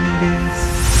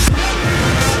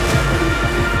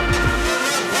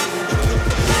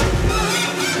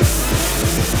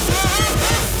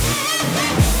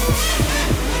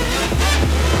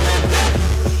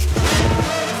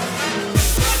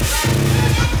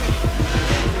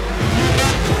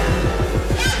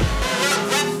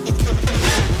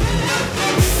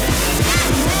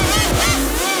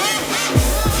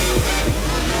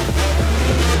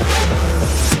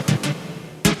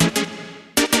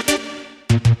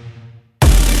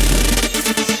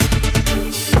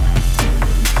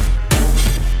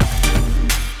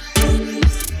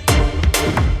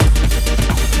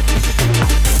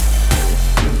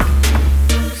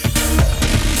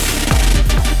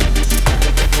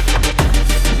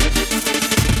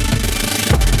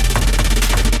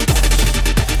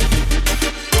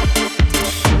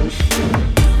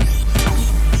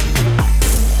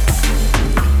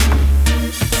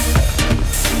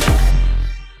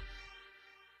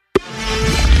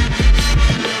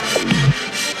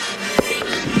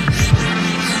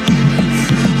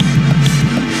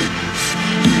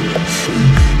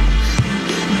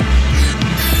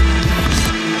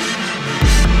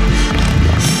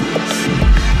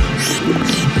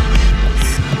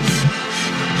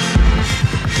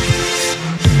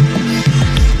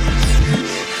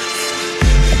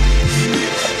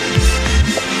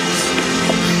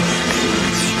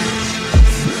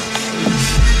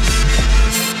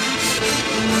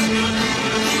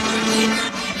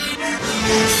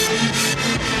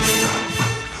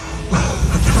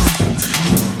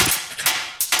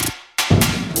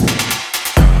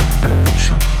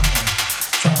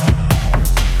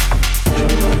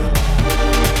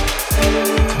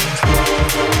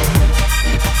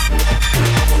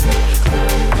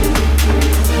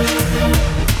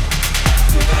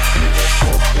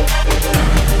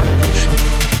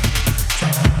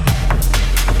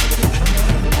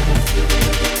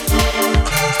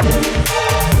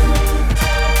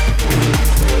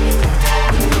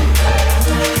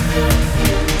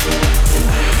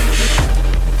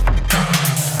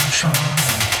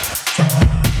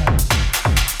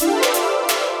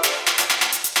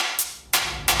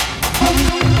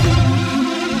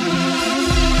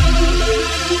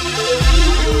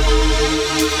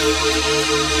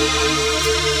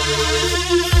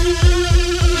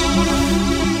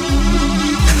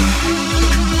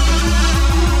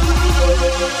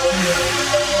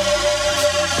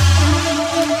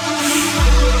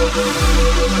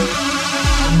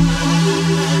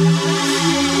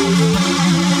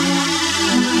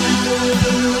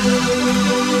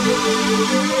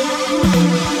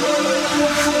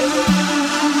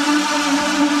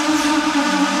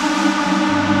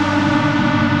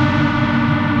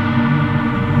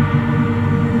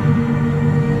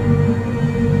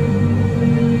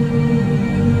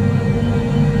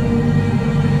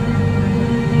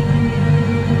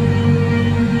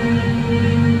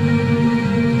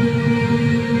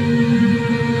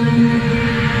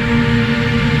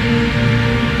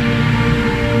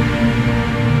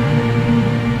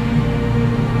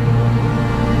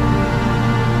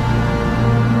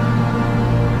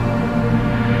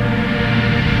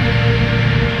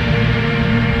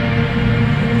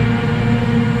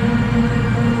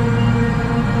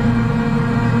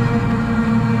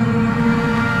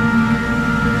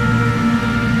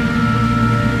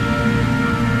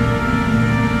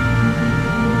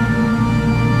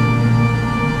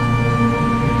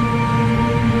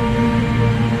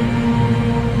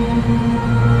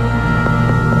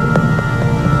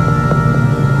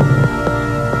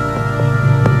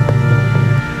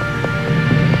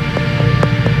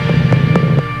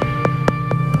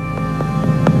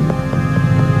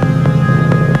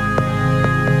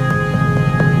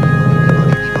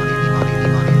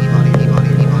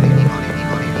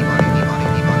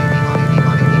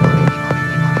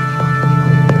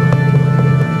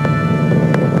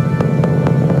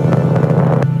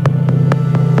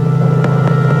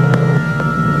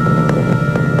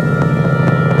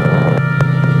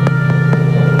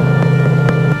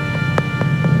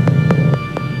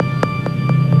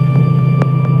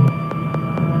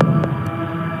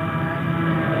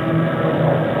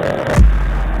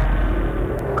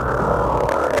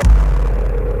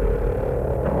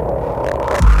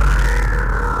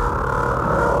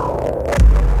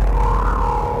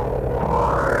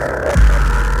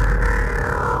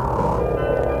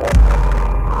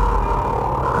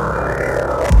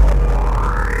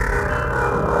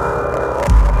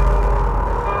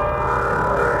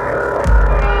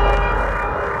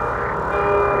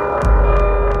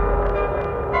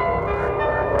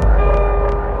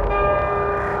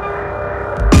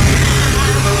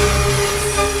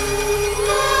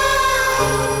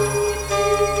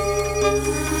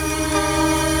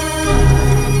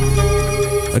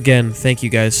 Again, thank you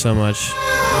guys so much.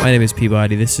 My name is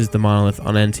Peabody. This is the Monolith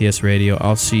on NTS Radio.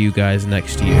 I'll see you guys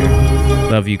next year.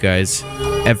 Love you guys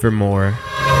evermore.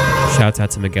 Shouts out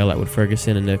to Miguel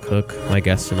Atwood-Ferguson and Nick Hook, my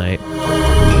guests tonight.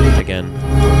 Again,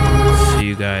 see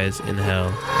you guys in hell.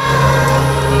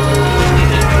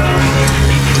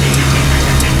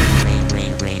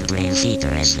 Brain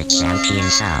Theater is the champion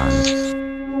sound.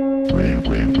 Brain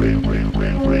Theater is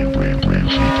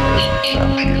the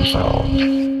champion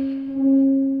sound.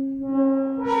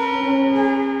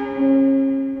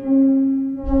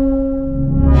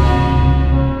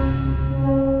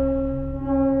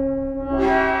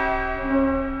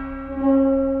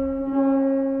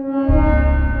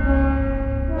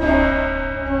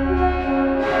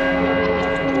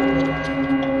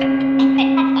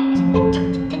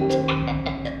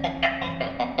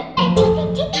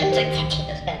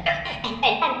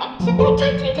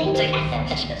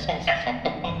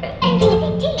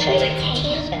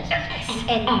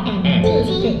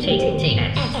 Take